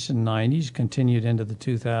 80s and 90s, continued into the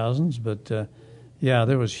 2000s. But,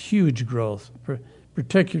 there was huge growth,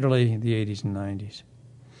 particularly the 80s and 90s.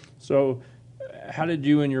 So how did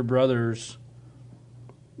you and your brothers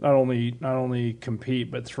not only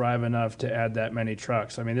compete but thrive enough to add that many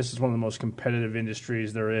trucks? I mean, this is one of the most competitive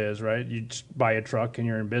industries there is, right? You just buy a truck and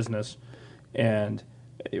you're in business. And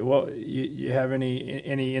well, you have any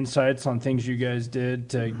insights on things you guys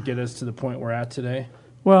did to get us to the point we're at today?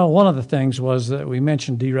 Well, one of the things was that we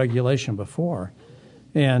mentioned deregulation before.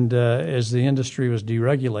 And as the industry was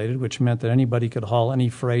deregulated, which meant that anybody could haul any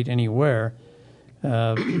freight anywhere,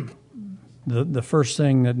 the first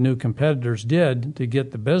thing that new competitors did to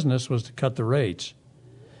get the business was to cut the rates.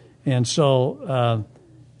 And so,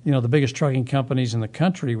 the biggest trucking companies in the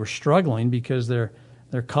country were struggling because their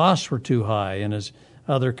costs were too high. And as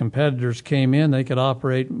other competitors came in, they could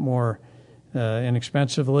operate more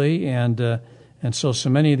inexpensively. And so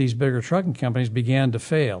many of these bigger trucking companies began to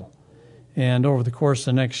fail. And over the course of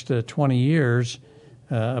the next 20 years,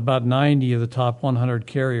 about 90 of the top 100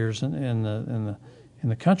 carriers in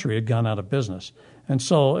the country had gone out of business. And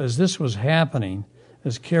so as this was happening,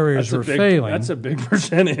 as carriers were failing... That's a big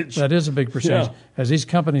percentage. That is a big percentage. Yeah. As these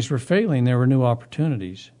companies were failing, there were new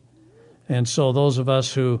opportunities. And so those of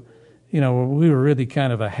us who, we were really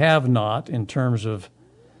kind of a have-not in terms of,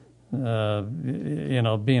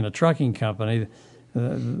 being a trucking company.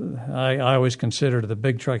 I always considered the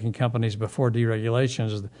big trucking companies before deregulation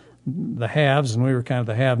as the haves, and we were kind of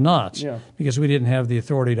the have-nots because we didn't have the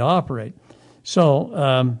authority to operate.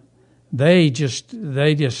 So they just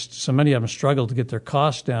so many of them struggled to get their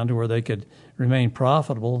costs down to where they could remain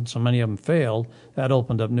profitable, and so many of them failed. That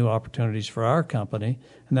opened up new opportunities for our company,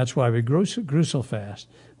 and that's why we grew so fast.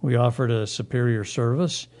 We offered a superior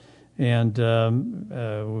service, and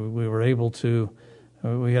we were able to.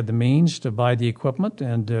 We had the means to buy the equipment,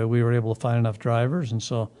 and we were able to find enough drivers, and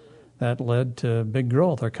so that led to big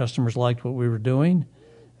growth. Our customers liked what we were doing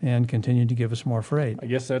and continued to give us more freight. I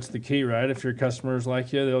guess that's the key, right? If your customers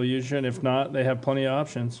like you, they'll use you, and if not, they have plenty of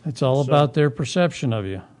options. It's all about their perception of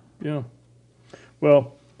you. Yeah.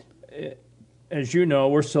 Well, as you know,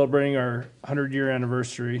 we're celebrating our 100-year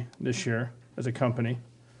anniversary this year as a company.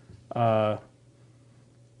 I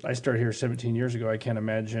started here 17 years ago. I can't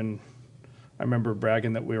imagine... I remember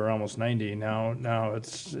bragging that we were almost 90. Now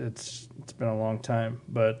it's been a long time.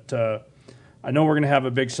 But I know we're going to have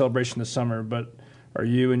a big celebration this summer. But are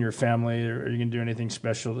you and your family, are you going to do anything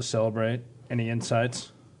special to celebrate? Any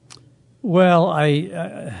insights? Well,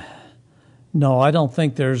 no, I don't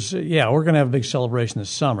think there's. Yeah, we're going to have a big celebration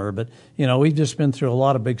this summer. But we've just been through a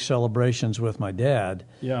lot of big celebrations with my dad.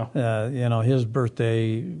 Yeah. His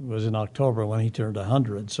birthday was in October when he turned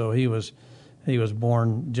 100. So he was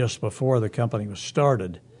born just before the company was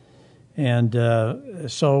started. And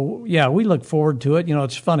we look forward to it.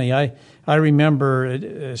 It's funny. I remember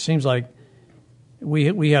it seems like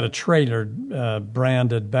we had a trailer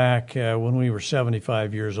branded back when we were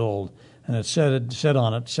 75 years old. And it said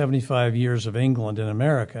on it, 75 years of England in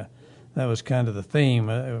America. That was kind of the theme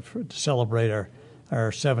to celebrate our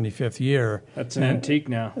 75th year. That's an antique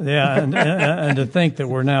now. Yeah, and to think that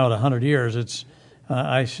we're now at 100 years, it's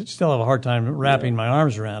I still have a hard time wrapping my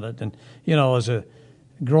arms around it. And, as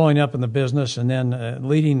growing up in the business and then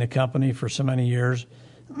leading the company for so many years,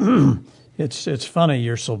 it's funny.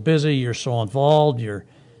 You're so busy. You're so involved. You're,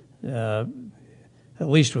 at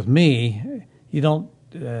least with me, you don't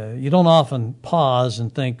often pause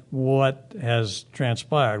and think what has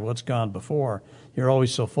transpired, what's gone before. You're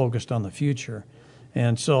always so focused on the future.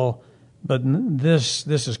 And so, but this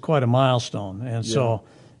is quite a milestone. And so,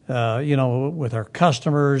 with our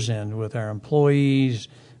customers and with our employees,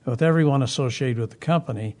 with everyone associated with the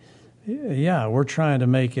company, we're trying to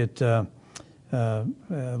make it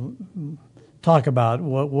talk about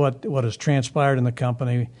what has transpired in the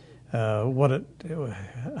company,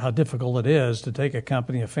 how difficult it is to take a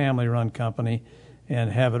company, a family-run company,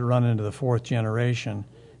 and have it run into the fourth generation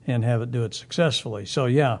and have it do it successfully. So,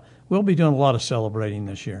 yeah, we'll be doing a lot of celebrating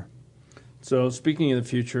this year. So, speaking of the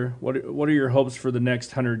future, what are your hopes for the next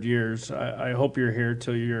 100 years? I hope you're here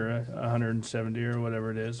till you're 170 or whatever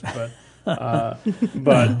it is. But Well,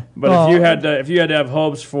 if you had to have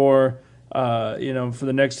hopes for for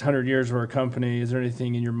the next 100 years of our company, is there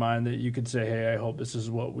anything in your mind that you could say, hey, I hope this is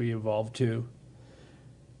what we evolve to?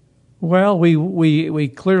 Well, we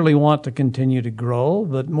clearly want to continue to grow,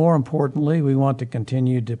 but more importantly, we want to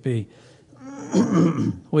continue to be.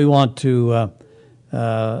 We want to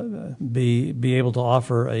be able to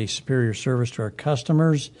offer a superior service to our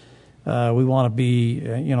customers. We want to be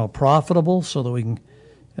profitable so that we can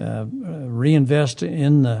reinvest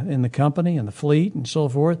in the company and the fleet and so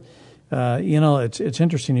forth. It's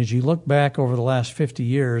interesting as you look back over the last 50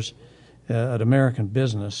 years. At American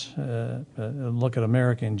business, look at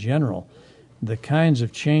America in general, the kinds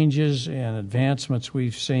of changes and advancements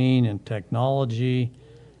we've seen in technology,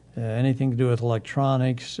 anything to do with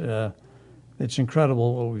electronics, it's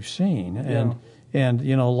incredible what we've seen. Yeah. And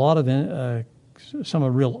a lot of some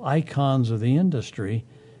of the real icons of the industry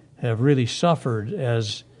have really suffered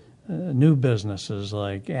as new businesses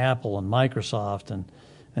like Apple and Microsoft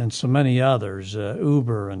and so many others,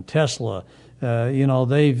 Uber and Tesla.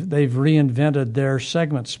 They've reinvented their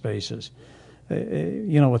segment spaces.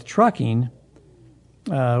 With trucking,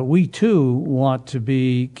 we too want to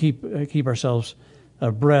keep ourselves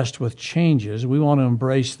abreast with changes. We want to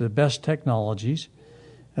embrace the best technologies,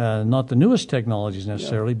 not the newest technologies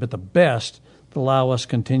necessarily, but the best that allow us to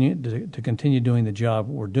continue doing the job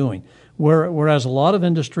we're doing. Whereas a lot of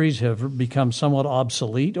industries have become somewhat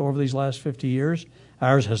obsolete over these last 50 years,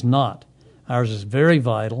 ours has not. Ours is very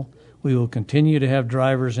vital. We will continue to have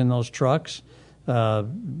drivers in those trucks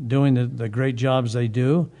doing the great jobs they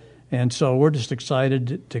do. And so we're just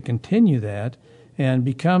excited to continue that and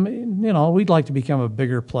become, we'd like to become a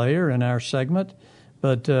bigger player in our segment,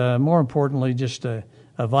 but more importantly, just a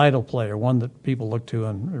vital player, one that people look to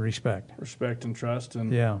and respect. Respect and trust.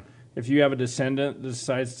 And yeah. If you have a descendant that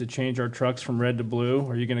decides to change our trucks from red to blue,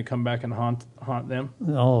 are you going to come back and haunt them?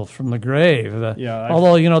 Oh, from the grave. Yeah.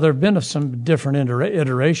 Although, there have been some different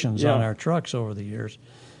iterations on our trucks over the years.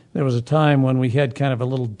 There was a time when we had kind of a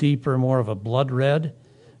little deeper, more of a blood red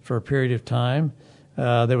for a period of time.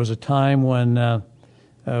 There was a time when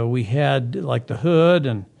we had like the hood,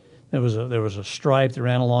 and there was a stripe that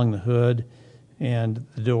ran along the hood and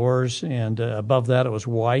the doors, and above that it was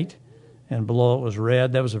white. And below it was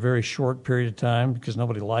red. That was a very short period of time because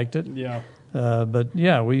nobody liked it. Yeah. But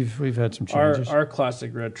yeah, we've had some changes. Our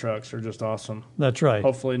classic red trucks are just awesome. That's right.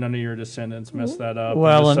 Hopefully none of your descendants mess that up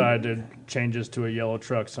Well, and decide to change us to a yellow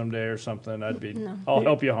truck someday or something. I'll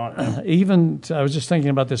help you haunt them. I was just thinking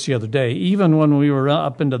about this the other day. Even when we were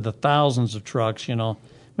up into the thousands of trucks,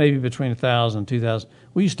 maybe between 1,000 and 2,000,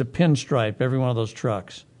 we used to pinstripe every one of those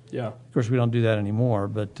trucks. Yeah. Of course, we don't do that anymore,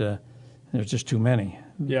 but there's just too many.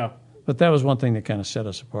 Yeah. But that was one thing that kind of set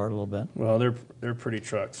us apart a little bit. Well, they're pretty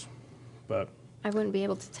trucks, but I wouldn't be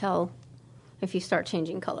able to tell if you start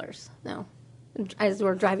changing colors. No, as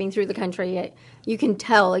we're driving through the country, you can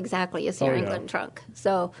tell exactly a Sierra England truck.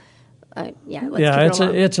 So, let's keep it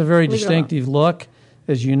along. It's a very distinctive look.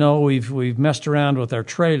 As you know, we've messed around with our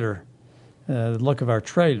trailer, the look of our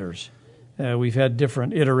trailers. We've had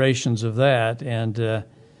different iterations of that, and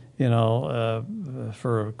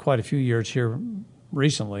for quite a few years here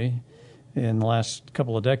recently. In the last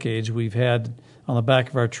couple of decades, we've had on the back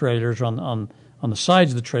of our trailers, on the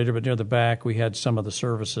sides of the trailer, but near the back, we had some of the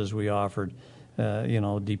services we offered,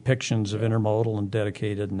 depictions of intermodal and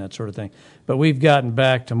dedicated and that sort of thing. But we've gotten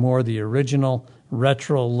back to more the original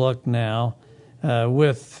retro look now,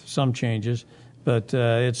 with some changes. But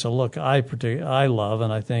it's a look I love,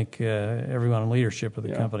 and I think everyone in leadership of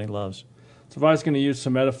the company loves. So if I was going to use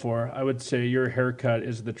some metaphor, I would say your haircut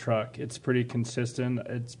is the truck. It's pretty consistent.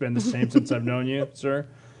 It's been the same since I've known you, sir.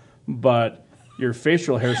 But your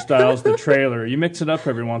facial hairstyle is the trailer. You mix it up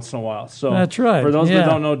every once in a while. So that's right. For those that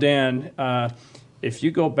don't know Dan, if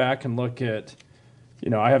you go back and look at,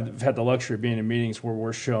 I have had the luxury of being in meetings where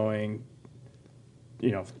we're showing,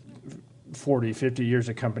 40, 50 years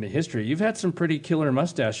of company history. You've had some pretty killer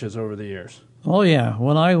mustaches over the years. Oh yeah.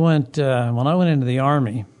 When I went into the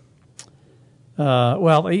Army.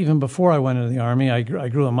 Even before I went into the Army, I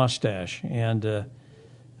grew a mustache, and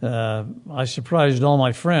I surprised all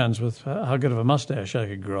my friends with how good of a mustache I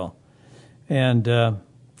could grow. And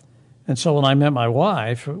so when I met my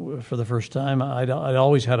wife for the first time, I'd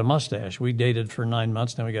always had a mustache. We dated for 9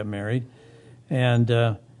 months, then we got married,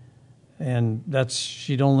 and and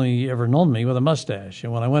she'd only ever known me with a mustache.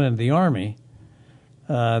 And when I went into the Army,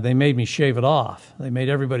 they made me shave it off. They made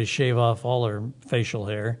everybody shave off all their facial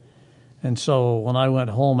hair. And so when I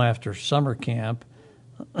went home after summer camp,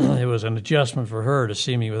 it was an adjustment for her to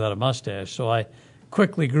see me without a mustache. So I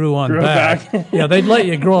quickly grew back. Yeah, they'd let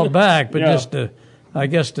you grow it back, but just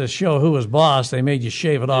to show who was boss, they made you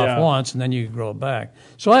shave it off once, and then you could grow it back.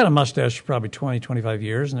 So I had a mustache for probably 20, 25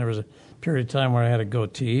 years, and there was a period of time where I had a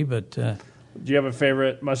goatee. But do you have a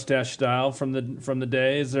favorite mustache style from the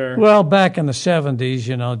days? Or well, back in the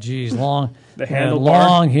 70s, long the handlebar,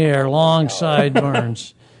 long hair, long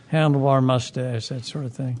sideburns, handlebar mustache, that sort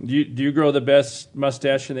of thing. Do you grow the best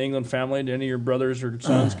mustache in the England family? Do any of your brothers or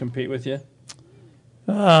sons compete with you?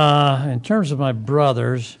 In terms of my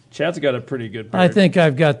brothers, Chad's got a pretty good beard. I think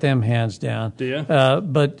I've got them hands down. Do you?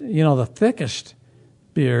 But, the thickest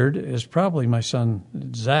beard is probably my son,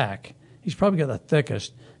 Zach. He's probably got the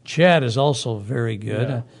thickest. Chad is also very good.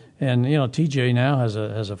 Yeah. And, TJ now has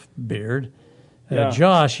a beard.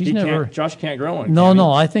 Josh, Josh can't grow one.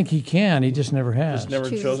 No, I think he can. He just never has. Just never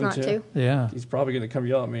chosen to. Yeah. He's probably going to come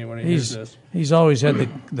yell at me when he hears this. He's always had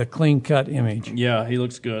the clean-cut image. Yeah, he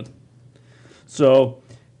looks good. So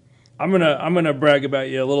I'm gonna brag about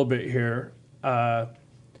you a little bit here.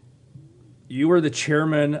 You were the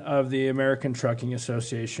chairman of the American Trucking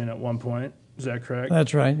Association at one point. Is that correct?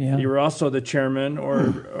 That's right. Yeah. You were also the chairman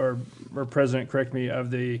or president, correct me, of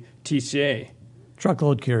the TCA.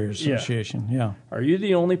 Truckload Carriers Association. Yeah. Are you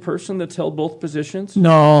the only person that's held both positions?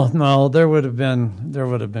 No. There would have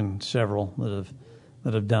been several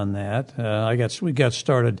that have done that. We got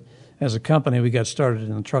started. As a company, we got started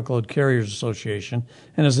in the Truckload Carriers Association,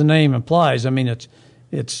 and as the name implies, I mean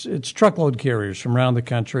it's truckload carriers from around the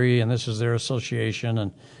country, and this is their association.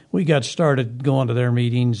 And we got started going to their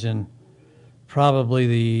meetings in probably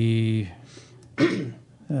the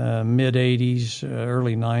mid '80s,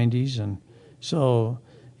 early '90s, and so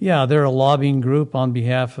they're a lobbying group on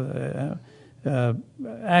behalf. Actually,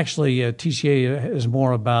 TCA is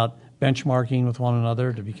more about benchmarking with one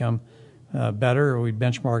another to become better. We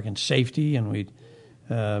benchmark in safety, and we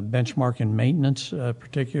benchmark in maintenance,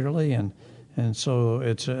 particularly, and so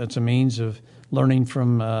it's a means of learning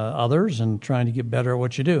from others and trying to get better at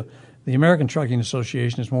what you do. The American Trucking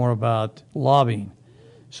Association is more about lobbying,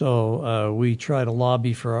 so we try to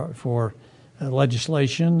lobby for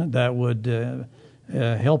legislation that would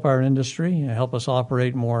help our industry, help us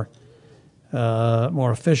operate more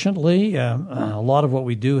efficiently. A lot of what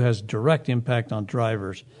we do has direct impact on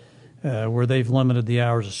drivers. Where they've limited the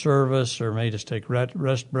hours of service or made us take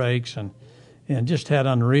rest breaks and just had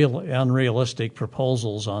unrealistic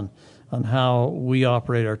proposals on how we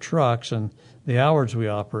operate our trucks and the hours we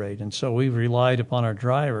operate. And so we've relied upon our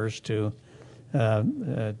drivers to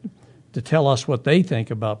tell us what they think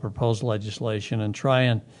about proposed legislation and try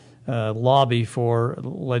and lobby for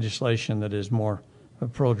legislation that is more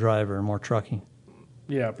pro-driver and more trucking.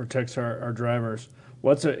 Yeah, protects our drivers.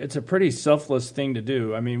 Well, it's a pretty selfless thing to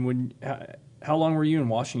do. I mean, how long were you in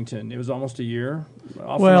Washington? It was almost a year.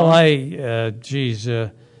 Well,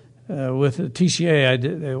 with TCA,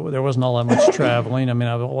 there wasn't all that much traveling. I mean,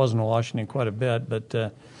 I was in Washington quite a bit, but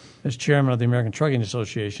as chairman of the American Trucking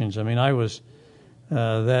Associations, I mean, I was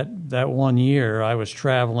that 1 year I was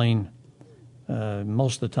traveling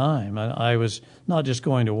most of the time. I was not just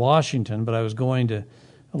going to Washington, but I was going to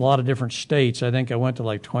a lot of different states. I think I went to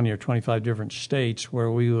like 20 or 25 different states where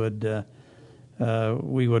we would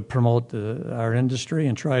promote our industry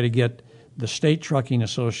and try to get the state trucking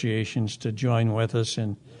associations to join with us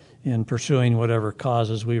in pursuing whatever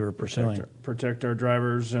causes we were pursuing. Protect our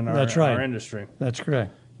drivers and That's right. our industry. That's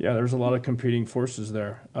correct. Yeah, there's a lot of competing forces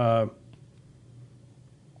there.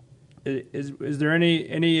 Is there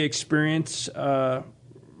any experience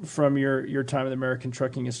from your time at the American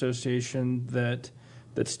Trucking Association that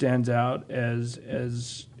stands out as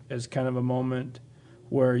kind of a moment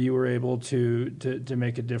where you were able to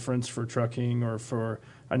make a difference for trucking or for?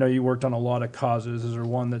 I know you worked on a lot of causes. Is there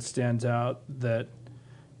one that stands out that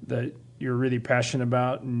you're really passionate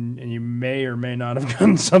about and you may or may not have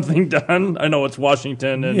gotten something done? I know it's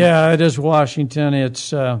Washington. Yeah, it is Washington.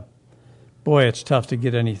 It's it's tough to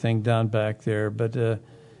get anything done back there. But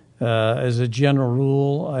as a general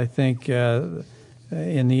rule, I think in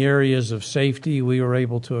the areas of safety, we were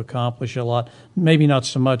able to accomplish a lot. Maybe not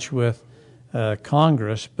so much with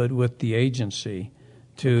Congress, but with the agency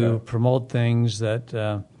to promote things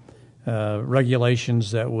that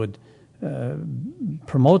regulations that would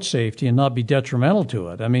promote safety and not be detrimental to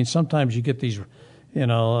it. I mean, sometimes you get these,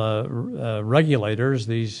 regulators,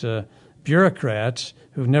 these bureaucrats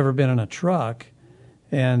who've never been in a truck,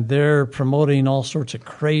 and they're promoting all sorts of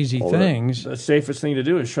crazy things. The safest thing to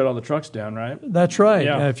do is shut all the trucks down, right? That's right.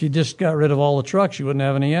 Yeah. If you just got rid of all the trucks, you wouldn't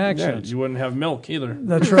have any accidents. Yeah, you wouldn't have milk either.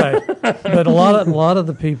 That's right. But a lot of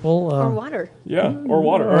the people Or water. Yeah, or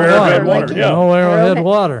water. Or water. arrowhead water. Yeah. No arrowhead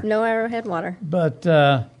water. No arrowhead water.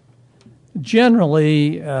 But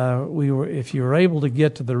generally, if you were able to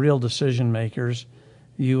get to the real decision makers,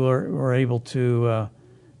 you were able to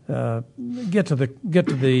get to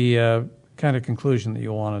the kind of conclusion that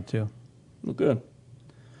you wanted to. Well, good.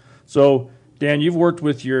 So, Dan, you've worked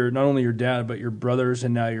with not only your dad, but your brothers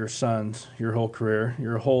and now your sons, your whole career, I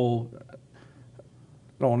don't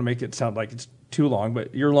want to make it sound like it's too long,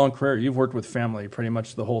 but your long career, you've worked with family pretty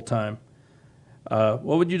much the whole time. What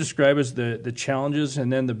would you describe as the challenges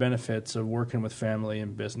and then the benefits of working with family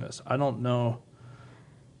in business? I don't know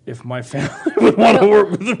if my family would want to work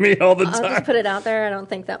with me all the time. I'll just put it out there. I don't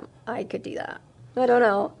think that I could do that. I don't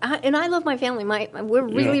know. And I love my family. We're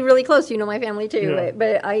really, really close. You know my family too. Yeah.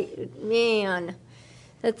 But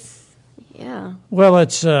that's, yeah. Well,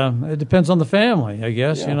 it depends on the family, I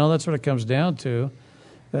guess. Yeah. That's what it comes down to.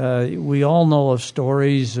 We all know of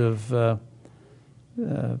stories of,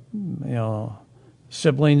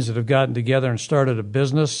 siblings that have gotten together and started a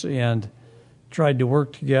business and tried to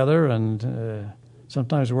work together, and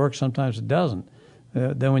sometimes it works, sometimes it doesn't.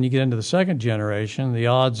 Then when you get into the second generation, the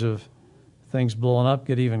odds of things blowing up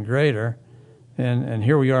get even greater, and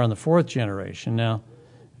here we are in the fourth generation. Now,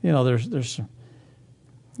 there's some,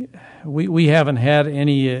 we haven't had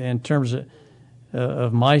any in terms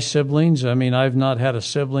of my siblings. I mean, I've not had a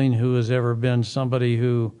sibling who has ever been somebody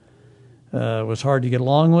who was hard to get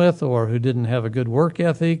along with, or who didn't have a good work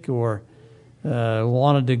ethic, or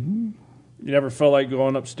wanted to. You never felt like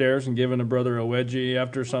going upstairs and giving a brother a wedgie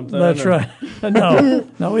after something? That's right.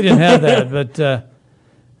 No, we didn't have that. But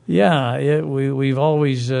we've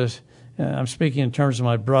always. I'm speaking in terms of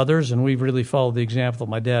my brothers, and we've really followed the example of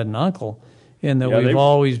my dad and uncle, in that we've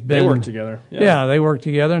always been. They work together. Yeah, they work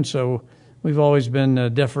together, and so we've always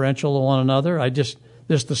been deferential to one another.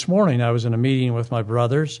 This morning I was in a meeting with my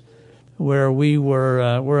brothers, where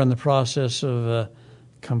we're in the process of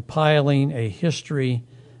compiling a history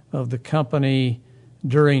of the company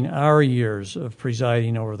during our years of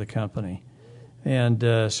presiding over the company. And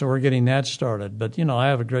so we're getting that started. But, I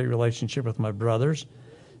have a great relationship with my brothers.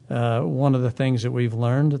 One of the things that we've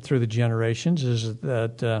learned through the generations is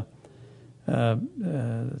that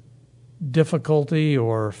difficulty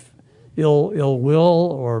or ill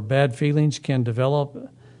will or bad feelings can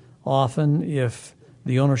develop often if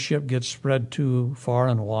the ownership gets spread too far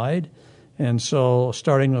and wide. And so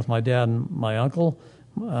starting with my dad and my uncle,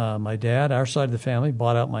 my dad, our side of the family,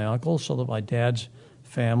 bought out my uncle so that my dad's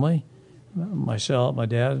family, myself,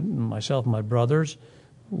 and my brothers,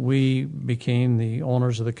 we became the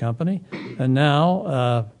owners of the company. And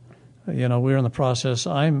now, we're in the process,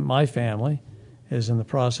 my family is in the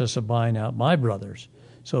process of buying out my brothers.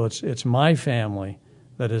 So it's my family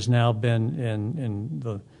that has now been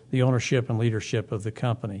in the ownership and leadership of the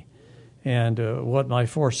company. And what my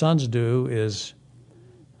four sons do is,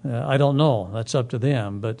 I don't know. That's up to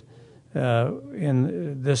them. But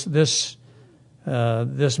in this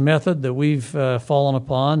method that we've fallen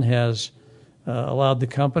upon has allowed the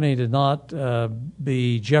company to not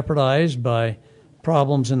be jeopardized by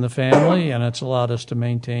problems in the family, and it's allowed us to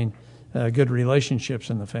maintain good relationships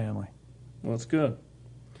in the family. Well, that's good.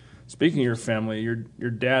 Speaking of your family, your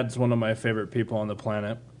dad's one of my favorite people on the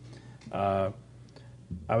planet. I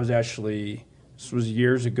was actually, this was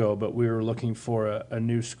years ago, but we were looking for a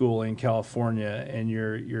new school in California, and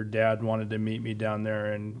your dad wanted to meet me down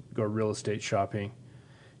there and go real estate shopping.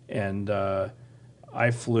 And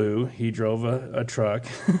I flew. He drove a truck,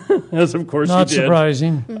 as of course Not he did. Not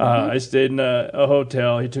surprising. I stayed in a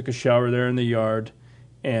hotel. He took a shower there in the yard.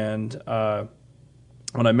 And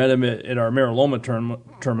when I met him at our Mariloma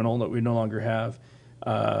terminal that we no longer have,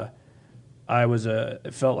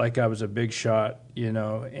 it felt like I was a big shot,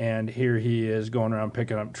 and here he is going around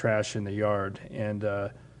picking up trash in the yard. And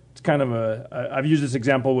it's kind of I've used this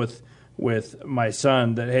example with my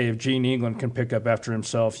son that, hey, if Gene England can pick up after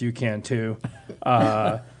himself, you can too.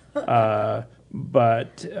 But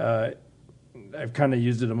I've kind of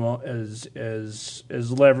used it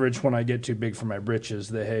as leverage when I get too big for my britches.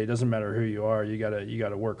 That, hey, it doesn't matter who you are, you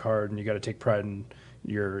gotta work hard, and you gotta take pride in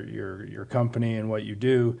your company and what you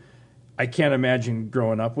do. I can't imagine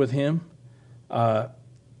growing up with him.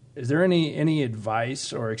 Is there any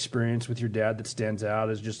advice or experience with your dad that stands out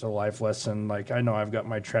as just a life lesson? Like, I know I've got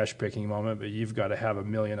my trash picking moment, but you've got to have a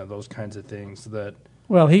million of those kinds of things that.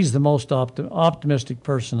 Well, he's the most optimistic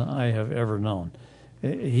person I have ever known.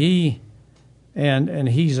 He and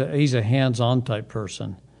he's a hands-on type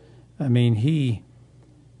person. I mean,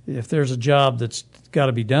 if there's a job that's got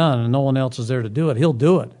to be done and no one else is there to do it, he'll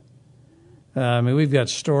do it. I mean, we've got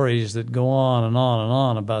stories that go on and on and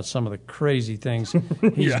on about some of the crazy things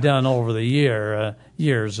he's done over the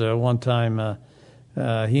years. One time,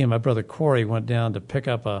 he and my brother Corey went down to pick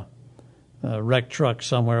up a wrecked truck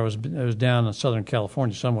somewhere. It was down in Southern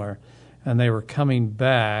California somewhere, and they were coming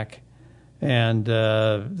back, and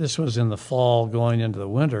this was in the fall going into the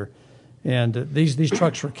winter, and these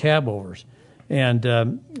trucks were cab overs, and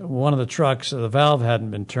one of the trucks, the valve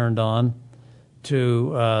hadn't been turned on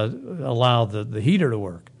to allow the heater to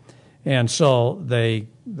work, and so they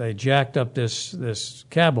jacked up this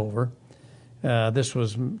cab over. This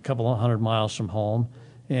was a couple of 100 miles from home,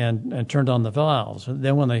 and turned on the valves. And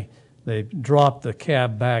then when they dropped the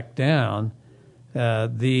cab back down,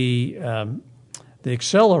 the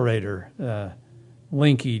accelerator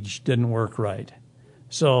linkage didn't work right.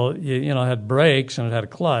 So it had brakes and it had a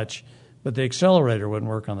clutch, but the accelerator wouldn't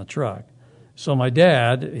work on the truck. So my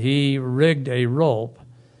dad, he rigged a rope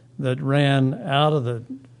that ran out of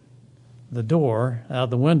the door,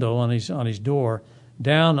 out the window on his door,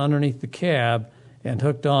 down underneath the cab, and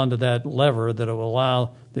hooked onto that lever that will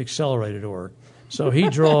allow the accelerator to work. So he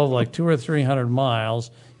drove like 200 or 300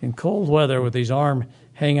 miles in cold weather with his arm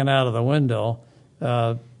hanging out of the window,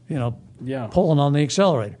 pulling on the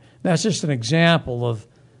accelerator. That's just an example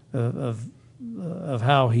of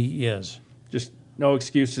how he is. Just no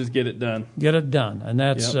excuses, get it done. Get it done, and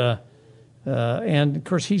that's and of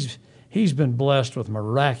course he's been blessed with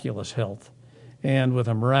miraculous health and with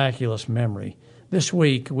a miraculous memory. This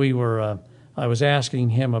week I was asking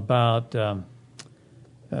him about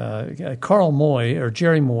Carl Moy or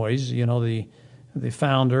Jerry Moyes, the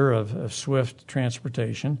founder of Swift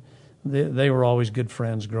Transportation. They were always good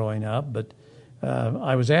friends growing up, but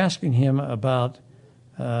I was asking him about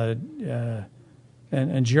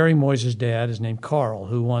and Jerry Moyes' dad is named Carl,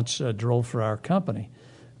 who once drove for our company.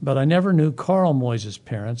 But I never knew Carl Moyes'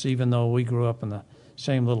 parents, even though we grew up in the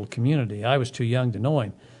same little community. I was too young to know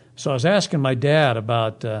him. So I was asking my dad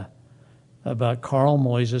about Carl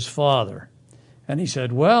Moyes' father. And he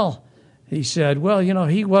said, well,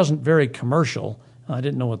 he wasn't very commercial. I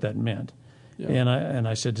didn't know what that meant. Yeah. And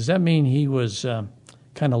I said, does that mean he was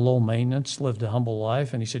kind of low maintenance, lived a humble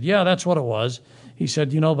life? And he said, yeah, that's what it was. He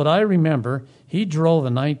said, but I remember he drove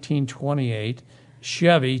a 1928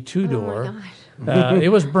 Chevy two-door. Oh it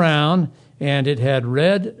was brown, and it had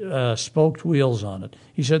red spoked wheels on it.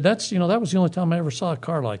 He said, that was the only time I ever saw a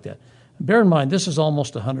car like that. Bear in mind, this is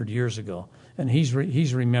almost 100 years ago, and he's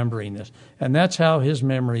remembering this. And that's how his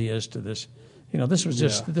memory is to this. This was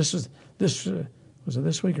just, was it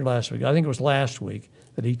this week or last week? I think it was last week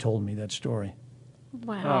that he told me that story.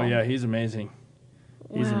 Wow. Oh, yeah, he's amazing.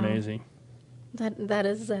 He's amazing. That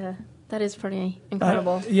is pretty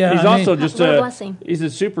incredible. He's also just a blessing. He's a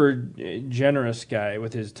super generous guy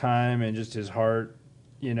with his time and just his heart.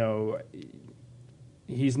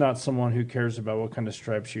 He's not someone who cares about what kind of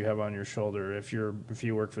stripes you have on your shoulder. If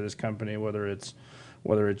you work for this company, whether it's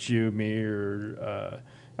you, me, or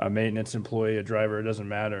a maintenance employee, a driver, it doesn't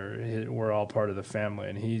matter. We're all part of the family,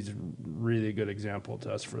 and he's a really good example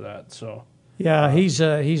to us for that. So yeah, he's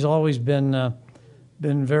always been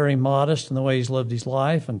very modest in the way he's lived his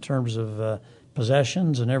life in terms of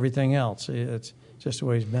possessions and everything else. It's just the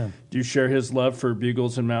way he's been. Do you share his love for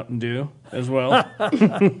Bugles and Mountain Dew as well?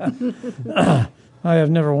 I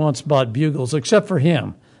have never once bought Bugles, except for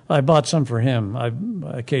him. I bought some for him.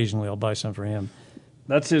 Occasionally I'll buy some for him.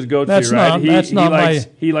 That's his go-to, right?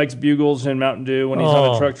 He likes Bugles and Mountain Dew when he's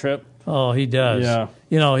on a truck trip. Oh, he does.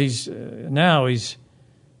 Yeah. He's now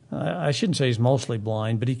I shouldn't say he's mostly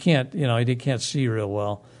blind, but he can't see real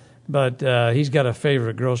well. But he's got a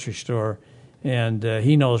favorite grocery store, and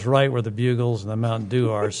he knows right where the Bugles and the Mountain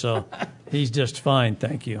Dew are. So he's just fine,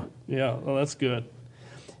 thank you. Yeah, well, that's good.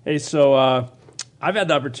 Hey, so I've had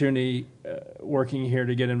the opportunity working here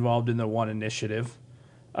to get involved in the One Initiative.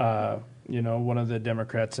 One of the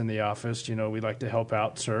Democrats in the office. We like to help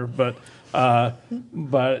out, sir. But at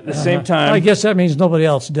the same time, I guess that means nobody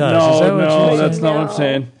else does. No, that's not what I'm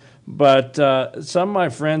saying. But some of my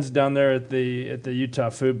friends down there at the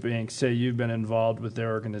Utah Food Bank say you've been involved with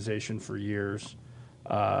their organization for years.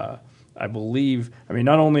 I believe. I mean,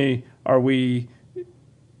 not only are we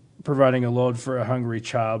providing a load for a hungry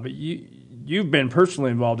child, but you've been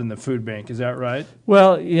personally involved in the food bank. Is that right?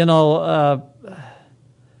 Well,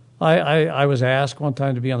 I was asked one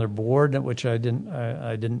time to be on their board, which I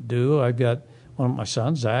didn't do. I've got one of my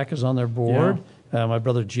sons, Zach, is on their board. Yeah. My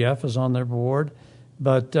brother Jeff is on their board.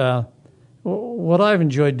 But what I've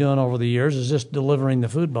enjoyed doing over the years is just delivering the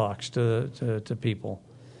food box to people.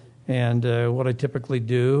 And what I typically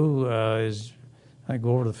do is I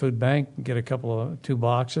go over to the food bank and get 2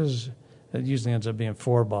 boxes. It usually ends up being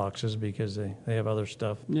 4 boxes because they have other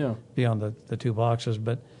stuff beyond the 2 boxes.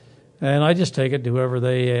 And I just take it to whoever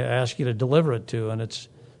they ask you to deliver it to, and it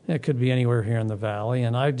could be anywhere here in the valley.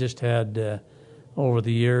 And I've just had over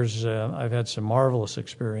the years, I've had some marvelous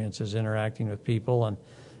experiences interacting with people, and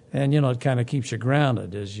it kind of keeps you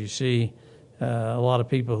grounded as you see a lot of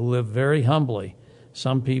people who live very humbly.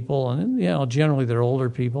 Some people, and generally they're older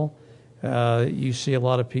people. You see a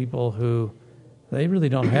lot of people who they really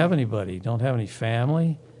don't have anybody, don't have any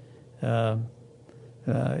family.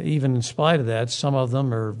 Even in spite of that, some of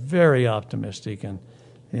them are very optimistic and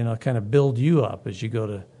kind of build you up as you go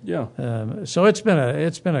to. So it's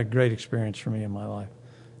been a great experience for me in my life.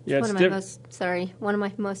 Yeah, one of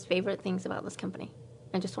my most favorite things about this company.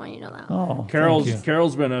 I just want you to know that. Oh,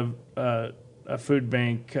 Carol's been a food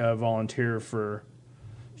bank volunteer for,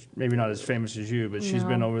 maybe not as famous as you, but she's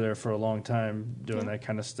been over there for a long time doing that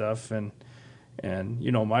kind of stuff. And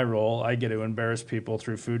my role, I get to embarrass people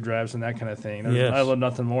through food drives and that kind of thing. Yes. I love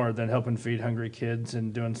nothing more than helping feed hungry kids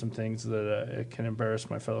and doing some things that can embarrass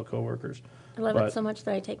my fellow coworkers. I love it so much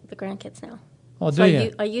that I take the grandkids now. Oh, do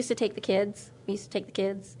you? I used to take the kids. We used to take the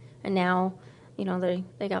kids, and now,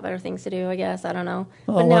 they got better things to do, I guess. I don't know.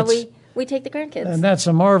 Oh, but now we take the grandkids. And that's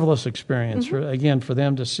a marvelous experience, for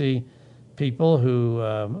them to see people who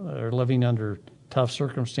are living under tough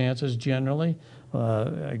circumstances generally.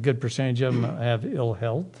 A good percentage of them have ill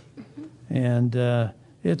health. And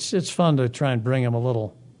it's fun to try and bring them a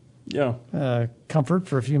little comfort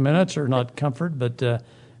for a few minutes, or not comfort, but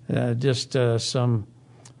just some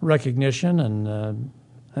recognition and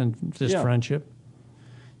just friendship.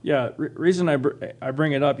 Yeah, reason I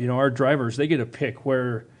bring it up, our drivers, they get to pick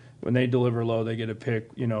when they deliver low, they get to pick,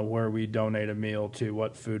 where we donate a meal to,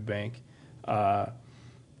 what food bank.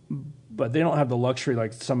 But they don't have the luxury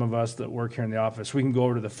like some of us that work here in the office. We can go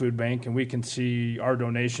over to the food bank and we can see our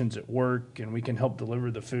donations at work, and we can help deliver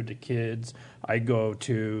the food to kids. I go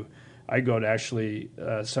to actually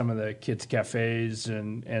some of the kids' cafes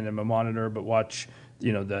and I'm a monitor, but watch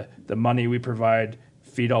the money we provide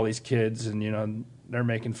feed all these kids, and they're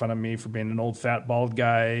making fun of me for being an old fat bald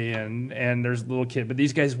guy, and there's a little kid, but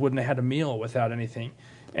these guys wouldn't have had a meal without anything,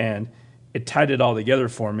 and it tied it all together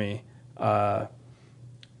for me.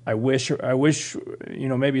 I wish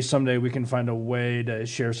maybe someday we can find a way to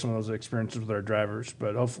share some of those experiences with our drivers,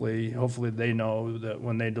 but hopefully they know that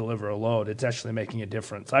when they deliver a load, it's actually making a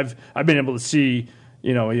difference. I've been able to see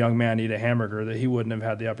a young man eat a hamburger that he wouldn't have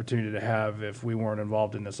had the opportunity to have if we weren't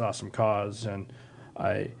involved in this awesome cause, and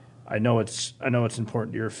I know it's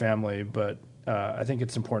important to your family, but I think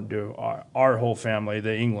it's important to our whole family,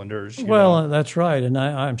 the Englanders. Well, that's right, and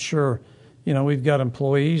I'm sure. We've got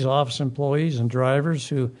employees, office employees, and drivers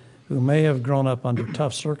who may have grown up under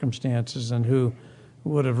tough circumstances and who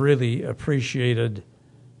would have really appreciated,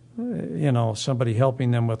 somebody helping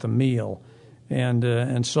them with a meal.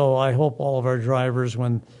 And so I hope all of our drivers,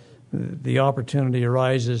 when the opportunity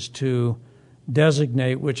arises to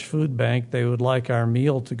designate which food bank they would like our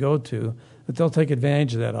meal to go to, that they'll take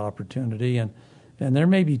advantage of that opportunity. And there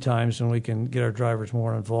may be times when we can get our drivers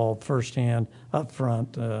more involved firsthand, up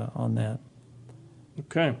front on that.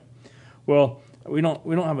 Okay. Well, we don't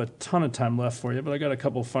have a ton of time left for you, but I got a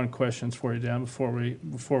couple of fun questions for you, Dan, before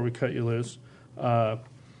we cut you loose.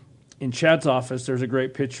 In Chad's office, there's a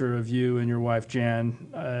great picture of you and your wife, Jan.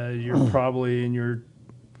 You're probably in your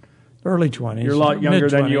early 20s. You're a lot younger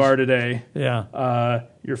mid-20s. than you are today. Yeah.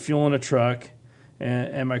 You're fueling a truck.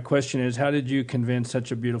 And my question is, how did you convince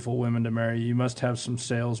such a beautiful woman to marry you? You must have some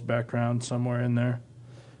sales background somewhere in there.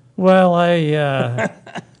 Well, I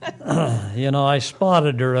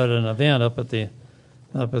spotted her at an event up at the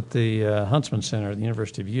Huntsman Center at the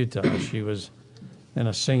University of Utah. She was in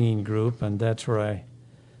a singing group, and that's where I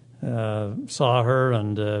saw her,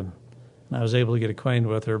 and I was able to get acquainted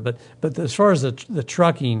with her. But as far as the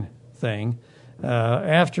trucking thing,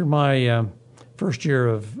 after my first year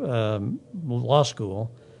of law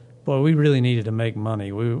school, boy, we really needed to make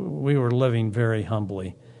money. We were living very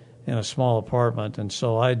humbly in a small apartment, and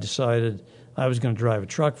so I decided I was going to drive a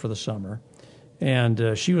truck for the summer.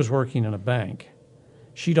 And she was working in a bank.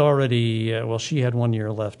 She'd already, she had 1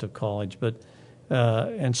 year left of college, but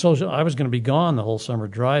and so I was going to be gone the whole summer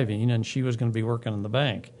driving, and she was going to be working in the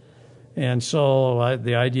bank. And so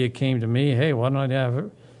the idea came to me, hey, why don't I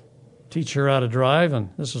teach her how to drive? And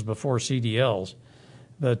this was before CDLs,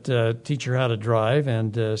 but teach her how to drive.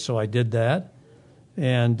 And so I did that.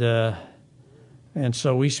 And And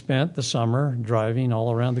so we spent the summer driving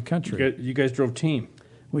all around the country. You guys drove team.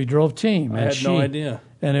 We drove team. I had no idea.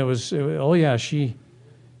 And it was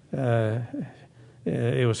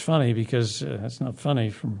it was funny because it's not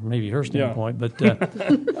funny from maybe her standpoint, but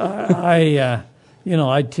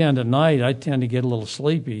I tend to get a little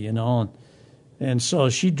sleepy, and so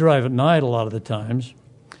she'd drive at night a lot of the times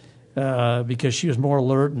because she was more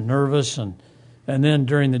alert and nervous, and then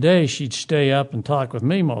during the day she'd stay up and talk with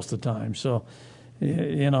me most of the time. So,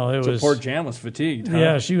 So poor Jan was fatigued. Huh?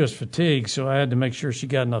 Yeah, she was fatigued, so I had to make sure she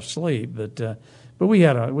got enough sleep. But we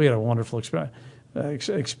had a wonderful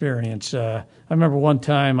experience. I remember one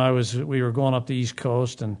time we were going up the East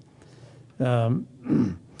Coast, and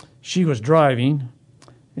she was driving.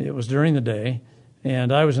 It was during the day,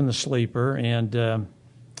 and I was in the sleeper, and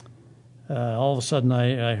all of a sudden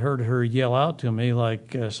I heard her yell out to me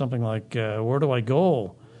like something like, "Where do I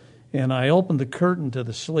go?" And I opened the curtain to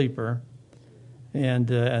the sleeper, and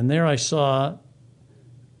there I saw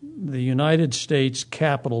the United States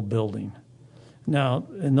Capitol building. Now,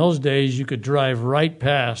 in those days, you could drive right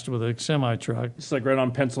past with a semi-truck. It's like right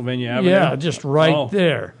on Pennsylvania Avenue? Yeah, just right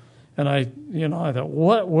there. And I thought,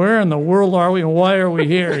 where in the world are we and why are we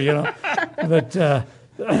here, But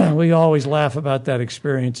we always laugh about that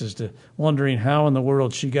experience as to wondering how in the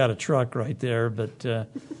world she got a truck right there. But,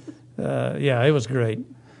 it was great.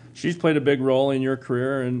 She's played a big role in your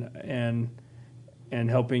career and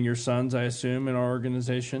helping your sons, I assume, in our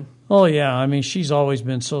organization? Oh, yeah. I mean, she's always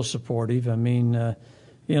been so supportive. I mean,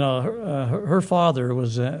 her father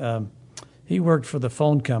was, he worked for the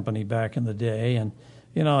phone company back in the day, and,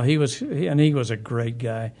 he was a great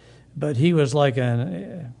guy. But he was like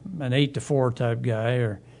an 8 to 4 type guy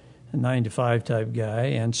or a 9 to 5 type guy.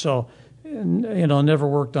 And so, never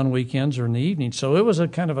worked on weekends or in the evening. So it was a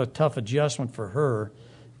kind of a tough adjustment for her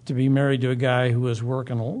to be married to a guy who was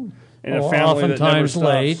working in a family oftentimes that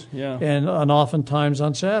never late, stops. Yeah. and oftentimes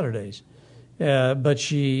on Saturdays. But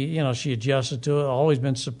she adjusted to it. Always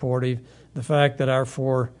been supportive. The fact that our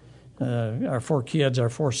four kids, our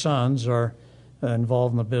 4 sons, are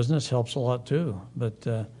involved in the business helps a lot too. But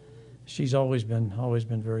she's always been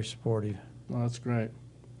very supportive. Well, that's great.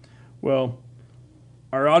 Well,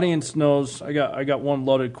 our audience knows. I got one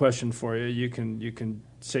loaded question for you. You can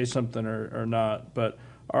say something or not, but.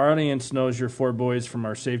 Our audience knows your 4 boys from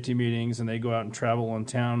our safety meetings, and they go out and travel in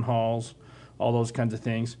town halls, all those kinds of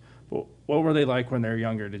things. But what were they like when they were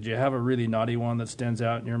younger? Did you have a really naughty one that stands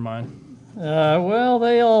out in your mind? Well,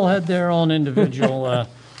 they all had their own individual and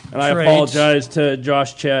traits. I apologize to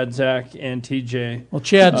Josh, Chad, Zach, and TJ. Well,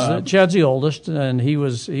 Chad's the oldest, and he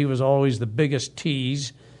was always the biggest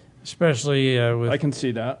tease, especially I can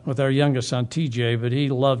see that with our youngest son TJ. But he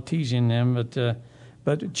loved teasing him,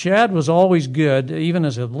 But Chad was always good. Even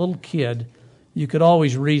as a little kid, you could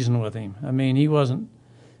always reason with him. I mean, he wasn't,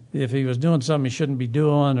 if he was doing something he shouldn't be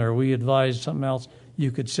doing or we advised something else, you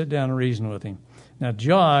could sit down and reason with him. Now,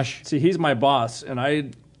 Josh. See, he's my boss, and I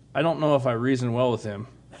don't know if I reason well with him.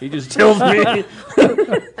 He just tells me. I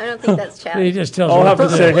don't think that's Chad. He just tells I'll me. have to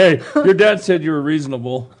say, hey, your dad said you were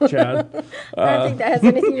reasonable, Chad. I don't think that has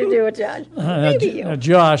anything to do with Chad. Maybe you.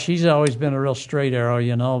 Josh, he's always been a real straight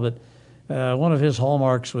arrow, but. One of his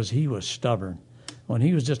hallmarks was he was stubborn. When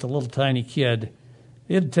he was just a little tiny kid,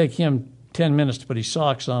 it'd take him 10 minutes to put his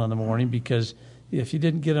socks on in the morning because if you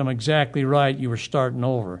didn't get them exactly right, you were starting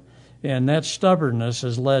over. And that stubbornness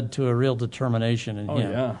has led to a real determination in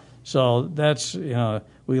him. Yeah. So that's,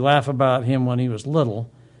 we laugh about him when he was little,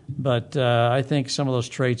 but I think some of those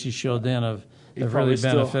traits he showed then have really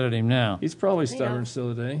benefited him now. He's probably stubborn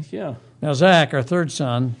still today, yeah. Now, Zach, our third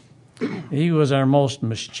son, he was our most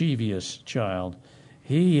mischievous child.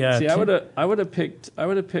 I would have picked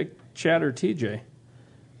Chad or TJ.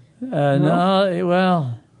 No,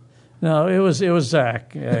 it was Zach.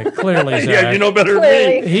 Clearly, Zach. Yeah, you know better than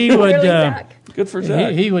me. He would. Good for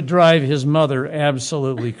Zach. He would drive his mother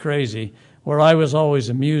absolutely crazy, where I was always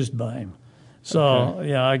amused by him. So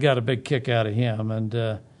I got a big kick out of him, and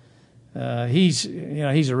he's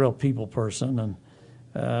a real people person and.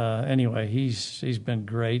 Anyway, he's been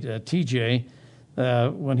great. TJ,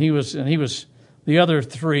 when he was the other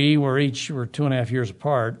 3 were 2.5 years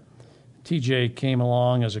apart. TJ came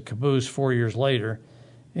along as a caboose 4 years later,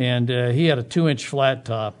 and he had a 2-inch flat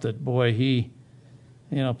top. That boy,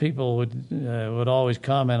 people would always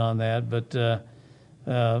comment on that, but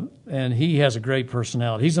and he has a great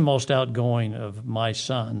personality. He's the most outgoing of my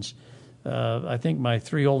sons. I think my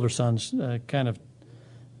 3 older sons kind of.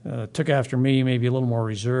 Took after me, maybe a little more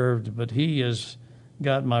reserved, but he has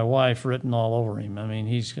got my wife written all over him. I mean,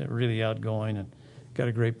 he's really outgoing and got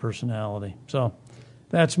a great personality. So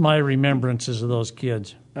that's my remembrances of those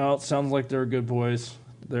kids. Well, it sounds like they're good boys.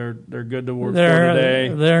 They're good to work for today.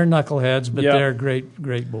 They're knuckleheads, but Yep. they're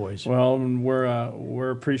great boys. Well, and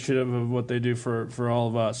we're appreciative of what they do for all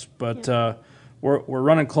of us. But we're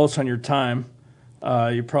running close on your time.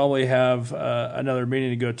 You probably have another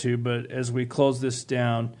meeting to go to. But as we close this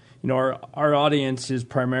down, our audience is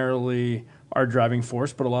primarily our driving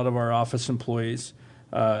force, but a lot of our office employees.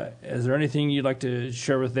 Is there anything you'd like to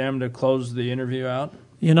share with them to close the interview out?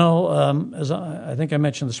 As I think I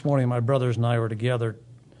mentioned this morning, my brothers and I were together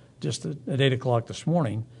just at 8 o'clock this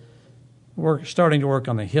morning. We're starting to work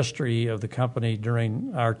on the history of the company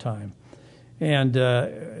during our time. And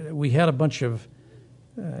we had a bunch of,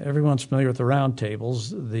 everyone's familiar with the round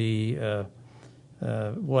tables, what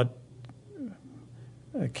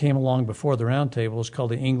came along before the round table was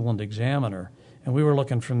called the England Examiner. And we were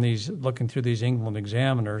looking through these England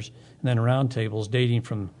Examiners and then round tables dating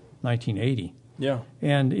from 1980. Yeah.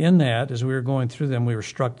 And in that, as we were going through them, we were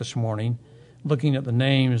struck this morning looking at the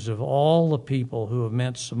names of all the people who have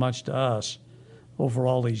meant so much to us over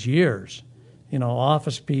all these years.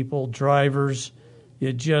 Office people, drivers.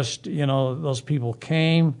 It just, those people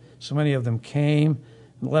came, so many of them came,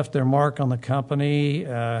 left their mark on the company,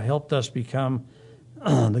 helped us become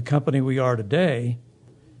the company we are today.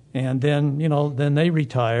 And then, then they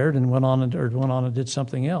retired and went on and did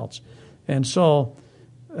something else. And so,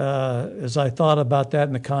 as I thought about that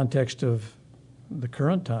in the context of the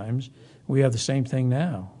current times, we have the same thing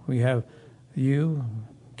now. We have you,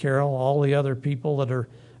 Carol, all the other people that are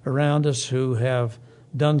around us who have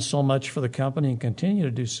done so much for the company and continue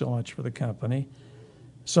to do so much for the company.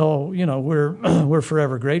 So, we're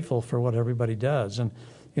forever grateful for what everybody does. And,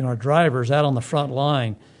 our drivers out on the front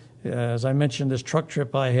line, as I mentioned, this truck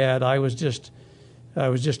trip I had, I was just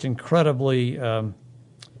incredibly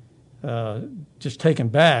just taken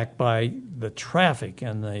back by the traffic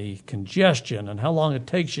and the congestion and how long it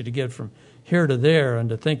takes you to get from here to there, and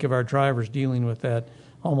to think of our drivers dealing with that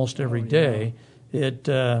almost every day. It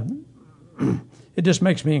just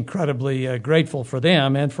makes me incredibly grateful for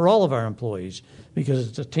them and for all of our employees, because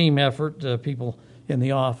it's a team effort, people in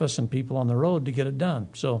the office and people on the road to get it done.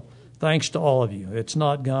 So thanks to all of you. It's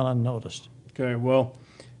not gone unnoticed. Okay, well,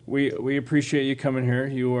 we appreciate you coming here.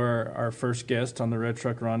 You are our first guest on the Red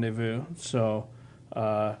Truck Rendezvous, so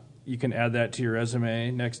you can add that to your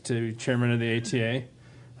resume next to chairman of the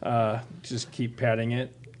ATA. Just keep patting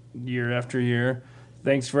it year after year.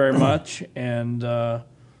 Thanks very much, and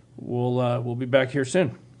we'll be back here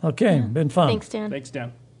soon. Okay, been fun. Thanks, Dan. Thanks,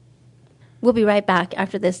 Dan. We'll be right back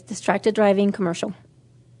after this distracted driving commercial.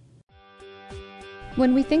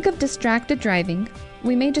 When we think of distracted driving,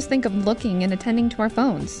 we may just think of looking and attending to our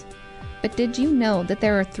phones. But did you know that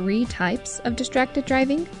there are 3 types of distracted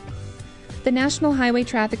driving? The National Highway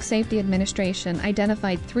Traffic Safety Administration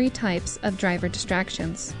identified 3 types of driver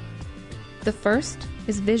distractions. The first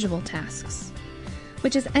is visual tasks,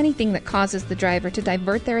 which is anything that causes the driver to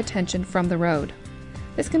divert their attention from the road.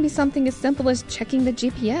 This can be something as simple as checking the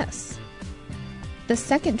GPS. The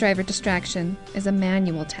second driver distraction is a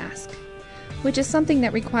manual task, which is something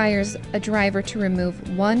that requires a driver to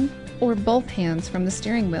remove one or both hands from the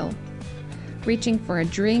steering wheel. Reaching for a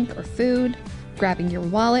drink or food, grabbing your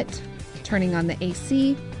wallet, turning on the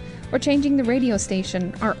AC, or changing the radio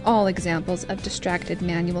station are all examples of distracted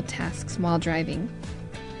manual tasks while driving.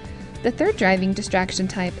 The third driving distraction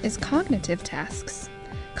type is cognitive tasks,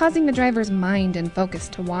 causing the driver's mind and focus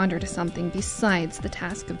to wander to something besides the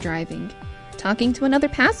task of driving. Talking to another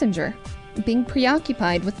passenger, being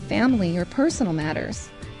preoccupied with family or personal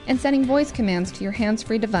matters, and setting voice commands to your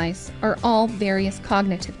hands-free device are all various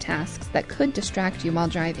cognitive tasks that could distract you while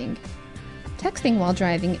driving. Texting while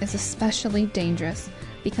driving is especially dangerous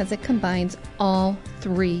because it combines all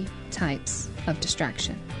 3 types of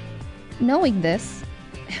distraction. Knowing this,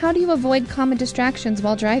 how do you avoid common distractions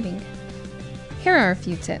while driving? Here are a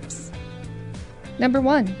few tips. Number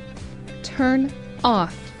 1, turn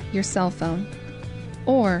off your cell phone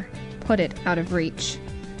or put it out of reach.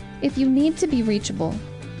 If you need to be reachable,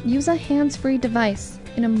 use a hands-free device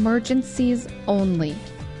in emergencies only.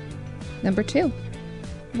 Number 2,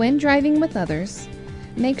 when driving with others,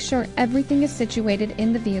 make sure everything is situated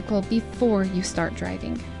in the vehicle before you start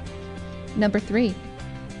driving. Number 3,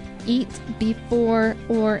 eat before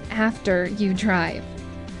or after you drive.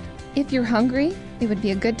 If you're hungry, it would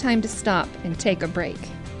be a good time to stop and take a break.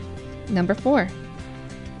 Number 4,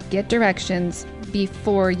 get directions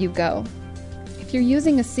before you go. If you're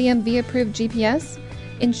using a CMV-approved GPS,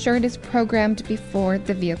 ensure it is programmed before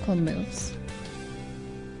the vehicle moves.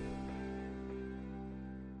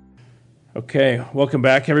 Okay, welcome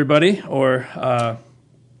back, everybody, or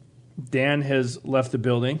Dan has left the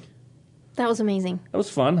building. That was amazing. That was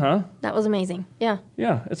fun, huh? That was amazing. Yeah.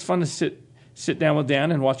 Yeah, it's fun to sit down with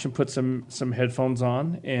Dan and watch him put some headphones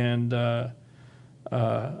on. And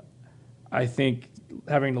I think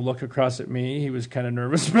having to look across at me, he was kind of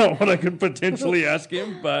nervous about what I could potentially ask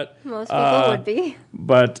him. But most people would be.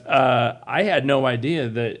 But I had no idea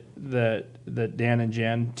that Dan and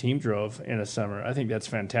Jan team drove in a summer. I think that's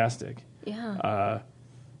fantastic. Yeah.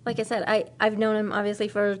 Like I said, I've known him obviously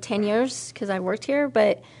for 10 years because I worked here,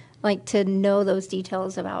 but like to know those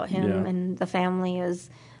details about him and the family is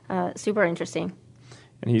super interesting.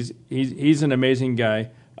 And he's an amazing guy.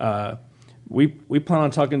 We plan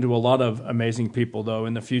on talking to a lot of amazing people, though.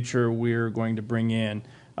 In the future, we're going to bring in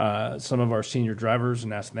some of our senior drivers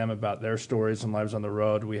and ask them about their stories and lives on the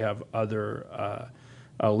road. We have other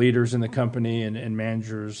leaders in the company and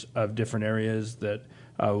managers of different areas that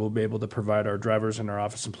we'll be able to provide our drivers and our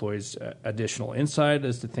office employees additional insight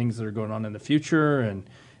as to things that are going on in the future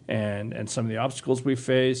and some of the obstacles we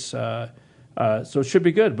face. So it should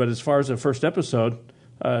be good. But as far as the first episode,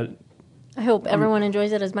 I hope everyone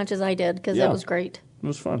enjoys it as much as I did because it was great. It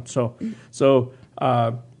was fun. So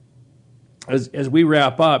as we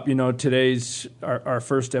wrap up, today's our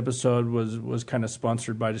first episode was kind of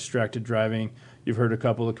sponsored by Distracted Driving. You've heard a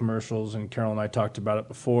couple of commercials, and Carol and I talked about it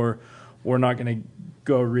before. We're not going to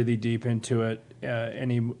go really deep into it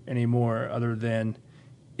anymore, other than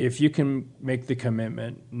if you can make the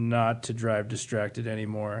commitment not to drive distracted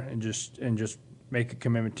anymore, and just make a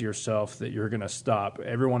commitment to yourself that you're going to stop.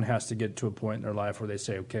 Everyone has to get to a point in their life where they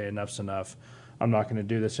say, okay, enough's enough. I'm not going to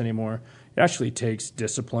do this anymore. It actually takes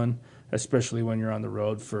discipline, especially when you're on the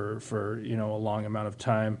road for a long amount of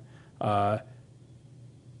time.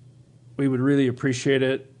 We would really appreciate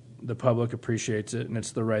it. The public appreciates it, and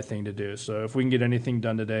it's the right thing to do. So if we can get anything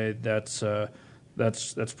done today, that's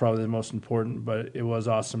probably the most important. But it was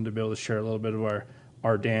awesome to be able to share a little bit of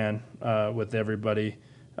our Dan with everybody.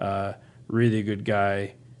 Really good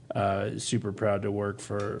guy. Super proud to work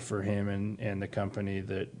for him and the company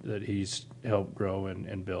that he's helped grow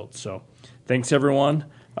and build. So thanks, everyone.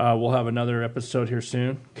 We'll have another episode here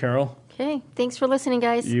soon. Carol? Okay. Thanks for listening,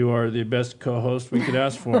 guys. You are the best co-host we could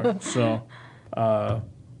ask for. So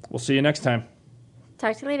we'll see you next time.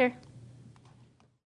 Talk to you later.